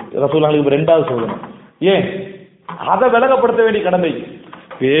ஏற்பட்டது. ரசூலுல்லாஹ்வுக்கு இரண்டாவது சோதனை. ஏன்? அதை விலகப்படுத்த வேண்டிய கடமை,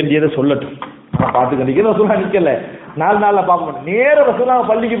 வேண்டியதை சொல்லட்டும், பார்த்துக்கிட்டு ரசூலுல்லாஹ் நிக்கல, 4 நாள்ல பார்க்க மாட்டேன். நேர ரசூலுல்லாஹ்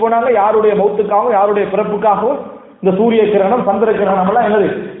பள்ளிக்கு போனாங்க. யாருடைய மௌத்துக்காகவும் யாருடைய பிறப்புக்காகவும் இந்த சூரிய கிரகணம் சந்திர கிரகணம் எல்லாம் என்னது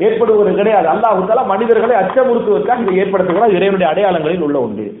ஏற்படுவது கிடையாது. அல்லாஹ் தஆலா மனிதர்களை அச்சமுறுத்துவதற்காக இதை ஏற்படுத்துகிறார். இறைவனுடைய அடையாளங்களில் உள்ள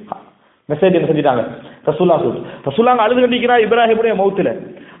ஒன்று. மெசேஜ் என்ன செஞ்சிட்டாங்க ரசூலுல்லாஹ் அழுது கண்டிக்கிறார் இப்ராஹிமுடைய மௌத்துல.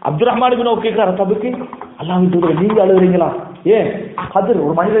 அப்துல் ரஹ்மான் இப்னு அவுஃப் கேட்கிறார், தபுக்கு அல்லாஹ்வின் தூதரே நீங்க அழுகுறீங்களா? ஏன்? கதிர்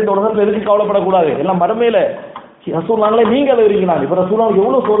ஒரு மனிதன் உலகத்துல எதுக்கு கவலைப்படக்கூடாது, எல்லாம் மரமேல. ரசூலுல்லாஹ்ங்களே நீங்க அழுகுறீங்களா? இப்ப ரசூலுல்லாஹ்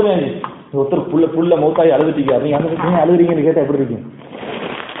எவ்வளவு சோதனை, ஒருத்தர் புள்ள மௌத்தாய் அழுதுட்டீங்க, நீங்க அழுகுறீங்கன்னு கேட்டா எப்படி இருக்கீங்க?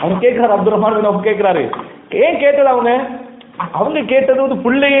 அவர் கேட்கிறாரு, அப்துல் ரஹ்மான் இப்னு அவுஃப் கேட்கிறாரு. ஏன் கேட்டது? அவங்க கேட்டது வந்து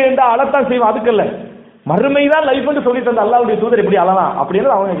பிள்ளைய அழத்தான் செய்வோம், அதுக்கல்ல, மறுமைதான் லைஃப் சொல்லி தந்த அல்லாஹ்வுடைய தூதர் எப்படி அழலாம்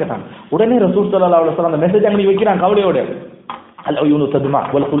அப்படின்னு அவங்க கேட்டாங்க. உடனே ரசூல் ஸல்லல்லாஹு அலைஹி வஸல்லம் அந்த மெசேஜ் அங்க வைக்கிறாங்க கவலையோட. அல்-அயூனு தத்மா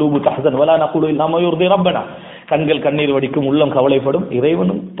வல் குலூபு தஹஸன் வலா நகுலு இல்லா மா யுர்தி ரப்பனா, கண்கள் கண்ணீர் வடிக்கும், உள்ளம் கவலைப்படும்,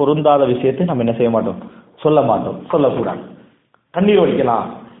 இறைவனும் பொருந்தாத விஷயத்தை நம்ம என்ன செய்ய மாட்டோம், சொல்ல மாட்டோம், சொல்லக்கூடாது. கண்ணீர் வடிக்கலாம்.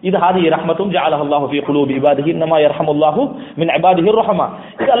 இது ஹாதி ரஹ்மத்தும் ஜஅலஹு அல்லாஹு ஃபீ குலூபி இபாதிஹி இன்னமா யர்ஹமுல்லாஹு மின் இபாதிஹி ரஹமா.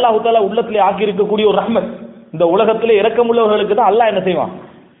 இது அல்லாஹ் தஆலா உள்ளத்திலே ஆக்கி இருக்கக்கூடிய ஒரு ரஹ்மத். இந்த உலகத்திலே இரக்கமுள்ளவர்களுக்கு தான் அல்லாஹ் என்ன செய்வான்,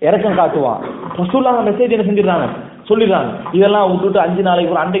 இரக்கம் காட்டுவான். ரசூலுல்லாஹ் மெசேஜ் என்ன செஞ்சிருக்காங்க, சொல்லிடுறாங்க. இதெல்லாம் விட்டுட்டு 5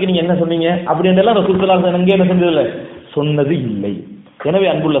 நாளைக்கு ஒரு அன்றைக்கு நீங்க என்ன சொன்னீங்க அப்படின்றலாம் ரசூல் ஸல்லல்லாஹு அலைஹி வஸல்லம் எங்கே என்ன செஞ்சதில்லை, சொன்னது இல்லை. எனவே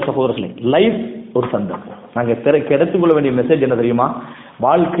அன்புள்ள சகோதரர்களே, லைஃப் ஒரு சந்தர்ப்பம். நாங்க எடுத்துக்கொள்ள வேண்டிய மெசேஜ் என்ன தெரியுமா?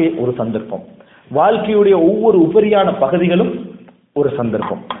 வாழ்க்கை ஒரு சந்தர்ப்பம். வாழ்க்கையுடைய ஒவ்வொரு உபரியான பகுதிகளும் ஒரு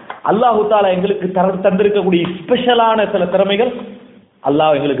சந்தர்ப்பம். அல்லாஹ் தஆலா எங்களுக்கு தந்திருக்கக்கூடிய ஸ்பெஷலான சில திறமைகள்,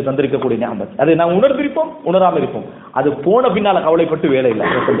 அல்லாஹ் எங்களுக்கு தந்திருக்கக்கூடிய ஞாபகம், அதை நாம் உணர்ந்திருப்போம், உணராம இருப்போம். அது போன பின்னால கவலைப்பட்டு வேலை இல்லை.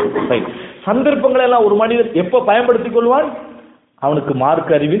 சந்தர்ப்பங்களை எல்லாம் ஒரு மனிதர் எப்ப பயன்படுத்திக் கொள்வான், அவனுக்கு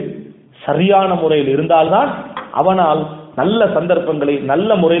மார்க்க அறிவு சரியான முறையில் இருந்தால்தான் அவனால் நல்ல சந்தர்ப்பங்களை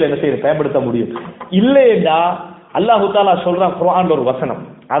நல்ல முறையில் என்ன செய்ய பயன்படுத்த முடியும். இல்லையா அல்லாஹ் தஆலா சொல்றான் குர்ஆன்ல ஒரு வசனம்,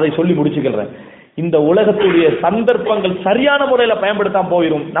 அதை சொல்லி முடிச்சுக்கிறேன். இந்த உலகத்துடைய சந்தர்ப்பங்கள் சரியான முறையில பயன்படுத்தாம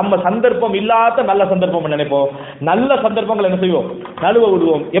போயிடும். நம்ம சந்தர்ப்பம் இல்லாத நல்ல சந்தர்ப்பம் நினைப்போம், நல்ல சந்தர்ப்பங்கள் என்ன செய்வோம், நழுவ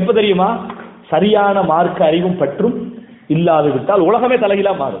விடுவோம். எப்ப தெரியுமா? சரியான மார்க்க அறிவும் பற்றும் இல்லாது விட்டால் உலகமே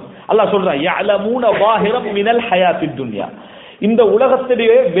தலைகீழா மாறும். அல்லாஹ் சொல்றான், யஅலமூன வாஹிரம் மினல் ஹயாத்தித் துன்யா, இந்த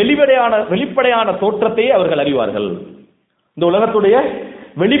உலகத்துடைய வெளிப்படையான தோற்றத்தையே அவர்கள் அறிவார்கள். இந்த உலகத்துடைய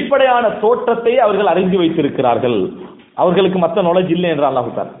வெளிப்படையான தோற்றத்தை அவர்கள் அறிந்து வைத்திருக்கிறார்கள். அவர்களுக்கு மற்ற நாலேஜ் இல்லை என்றால்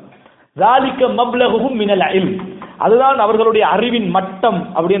அல்லாஹ் தஆலா ذَلِكَ مَبْلَغُهُم مِنَ الْعِلْمِ, அதுதான் அவர்களுடைய அறிவின் மட்டம்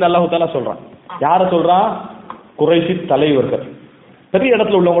அப்படின்னு அல்லாஹ் தஆலா சொல்றான். யார சொல்றான்? குறைஷி தலைவர்கள், பெரிய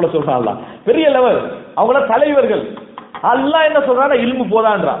இடத்துல உள்ளவங்கள சொல்றான். அல்லாஹ் பெரிய லெவல், அவங்கள தலைவர்கள். அல்லாஹ் என்ன சொல்றான்? இல்மு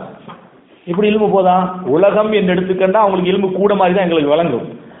போதான்றான். இப்படி இல்மு போதா? உலகம் என்று எடுத்துக்கண்டா அவங்களுக்கு இல்மு கூட மாதிரி தான் எங்களுக்கு வழங்கும்.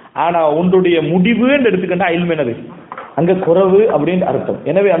 ஆனா ஒன்றுடைய முடிவு என்று எடுத்துக்கண்டா இல்மு என்னது? அங்க குறைவு அப்படின்னு அர்த்தம்.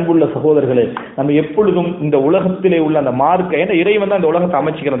 எனவே அன்புள்ள சகோதரர்களே, நம்ம எப்பொழுதும் இந்த உலகத்திலே உள்ள அந்த மார்க்க, ஏன்னா இறைவன் தான் இந்த உலகத்தை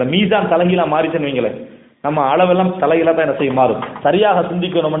அமைச்சிக்கிற அந்த மீசான் தலைகீழா மாறிச்சுன்னு வைங்களேன், நம்ம அளவெல்லாம் தலைகீழா தான் என்ன செய்ய மாறும். சரியாக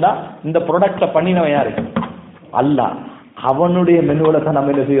சிந்திக்கணும்னா இந்த ப்ராடக்டை பண்ணினவன் யாரு? அல்லாஹ். அவனுடைய மெனுவில தான்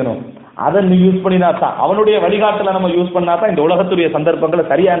நம்ம என்ன செய்யணும், அதை நீ யூஸ் பண்ணினா தான், அவனுடைய வழிகாட்டல நம்ம யூஸ் பண்ணா தான் இந்த உலகத்துடைய சந்தர்ப்பங்களை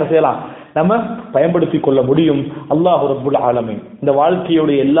சரியா என்ன செய்யலாம், நம்ம பயன்படுத்தி கொள்ள முடியும். அல்லாஹ் ரப்புல் ஆலமீன் இந்த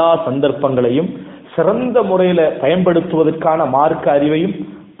வாழ்க்கையுடைய எல்லா சந்தர்ப்பங்களையும் சிறந்த முறையில பயன்படுத்துவதற்கான மார்க்க அறிவையும்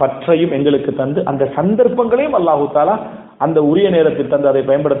பற்றையும் எங்களுக்கு தந்து, அந்த சந்தர்ப்பங்களையும் அல்லாஹு தாலா அந்த உரிய நேரத்தில் தந்து அதை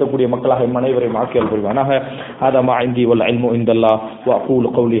பயன்படுத்தக்கூடிய மக்களாக அனைவரையும் ஆக்கியல் புரிவானாக. ஹாதா மா இன்தி வல் இல்மு இன்தல்லாஹ் வ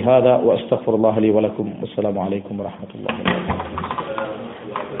அகூலு கௌலி ஹாதா வ அஸ்தக்ஃபிருல்லாஹ் லி வ லக்கும். அஸ்ஸலாமு அலைக்கும் வ ரஹ்மத்துல்லாஹி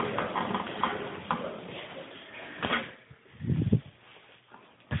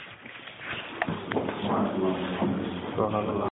வ பரகாத்துஹு.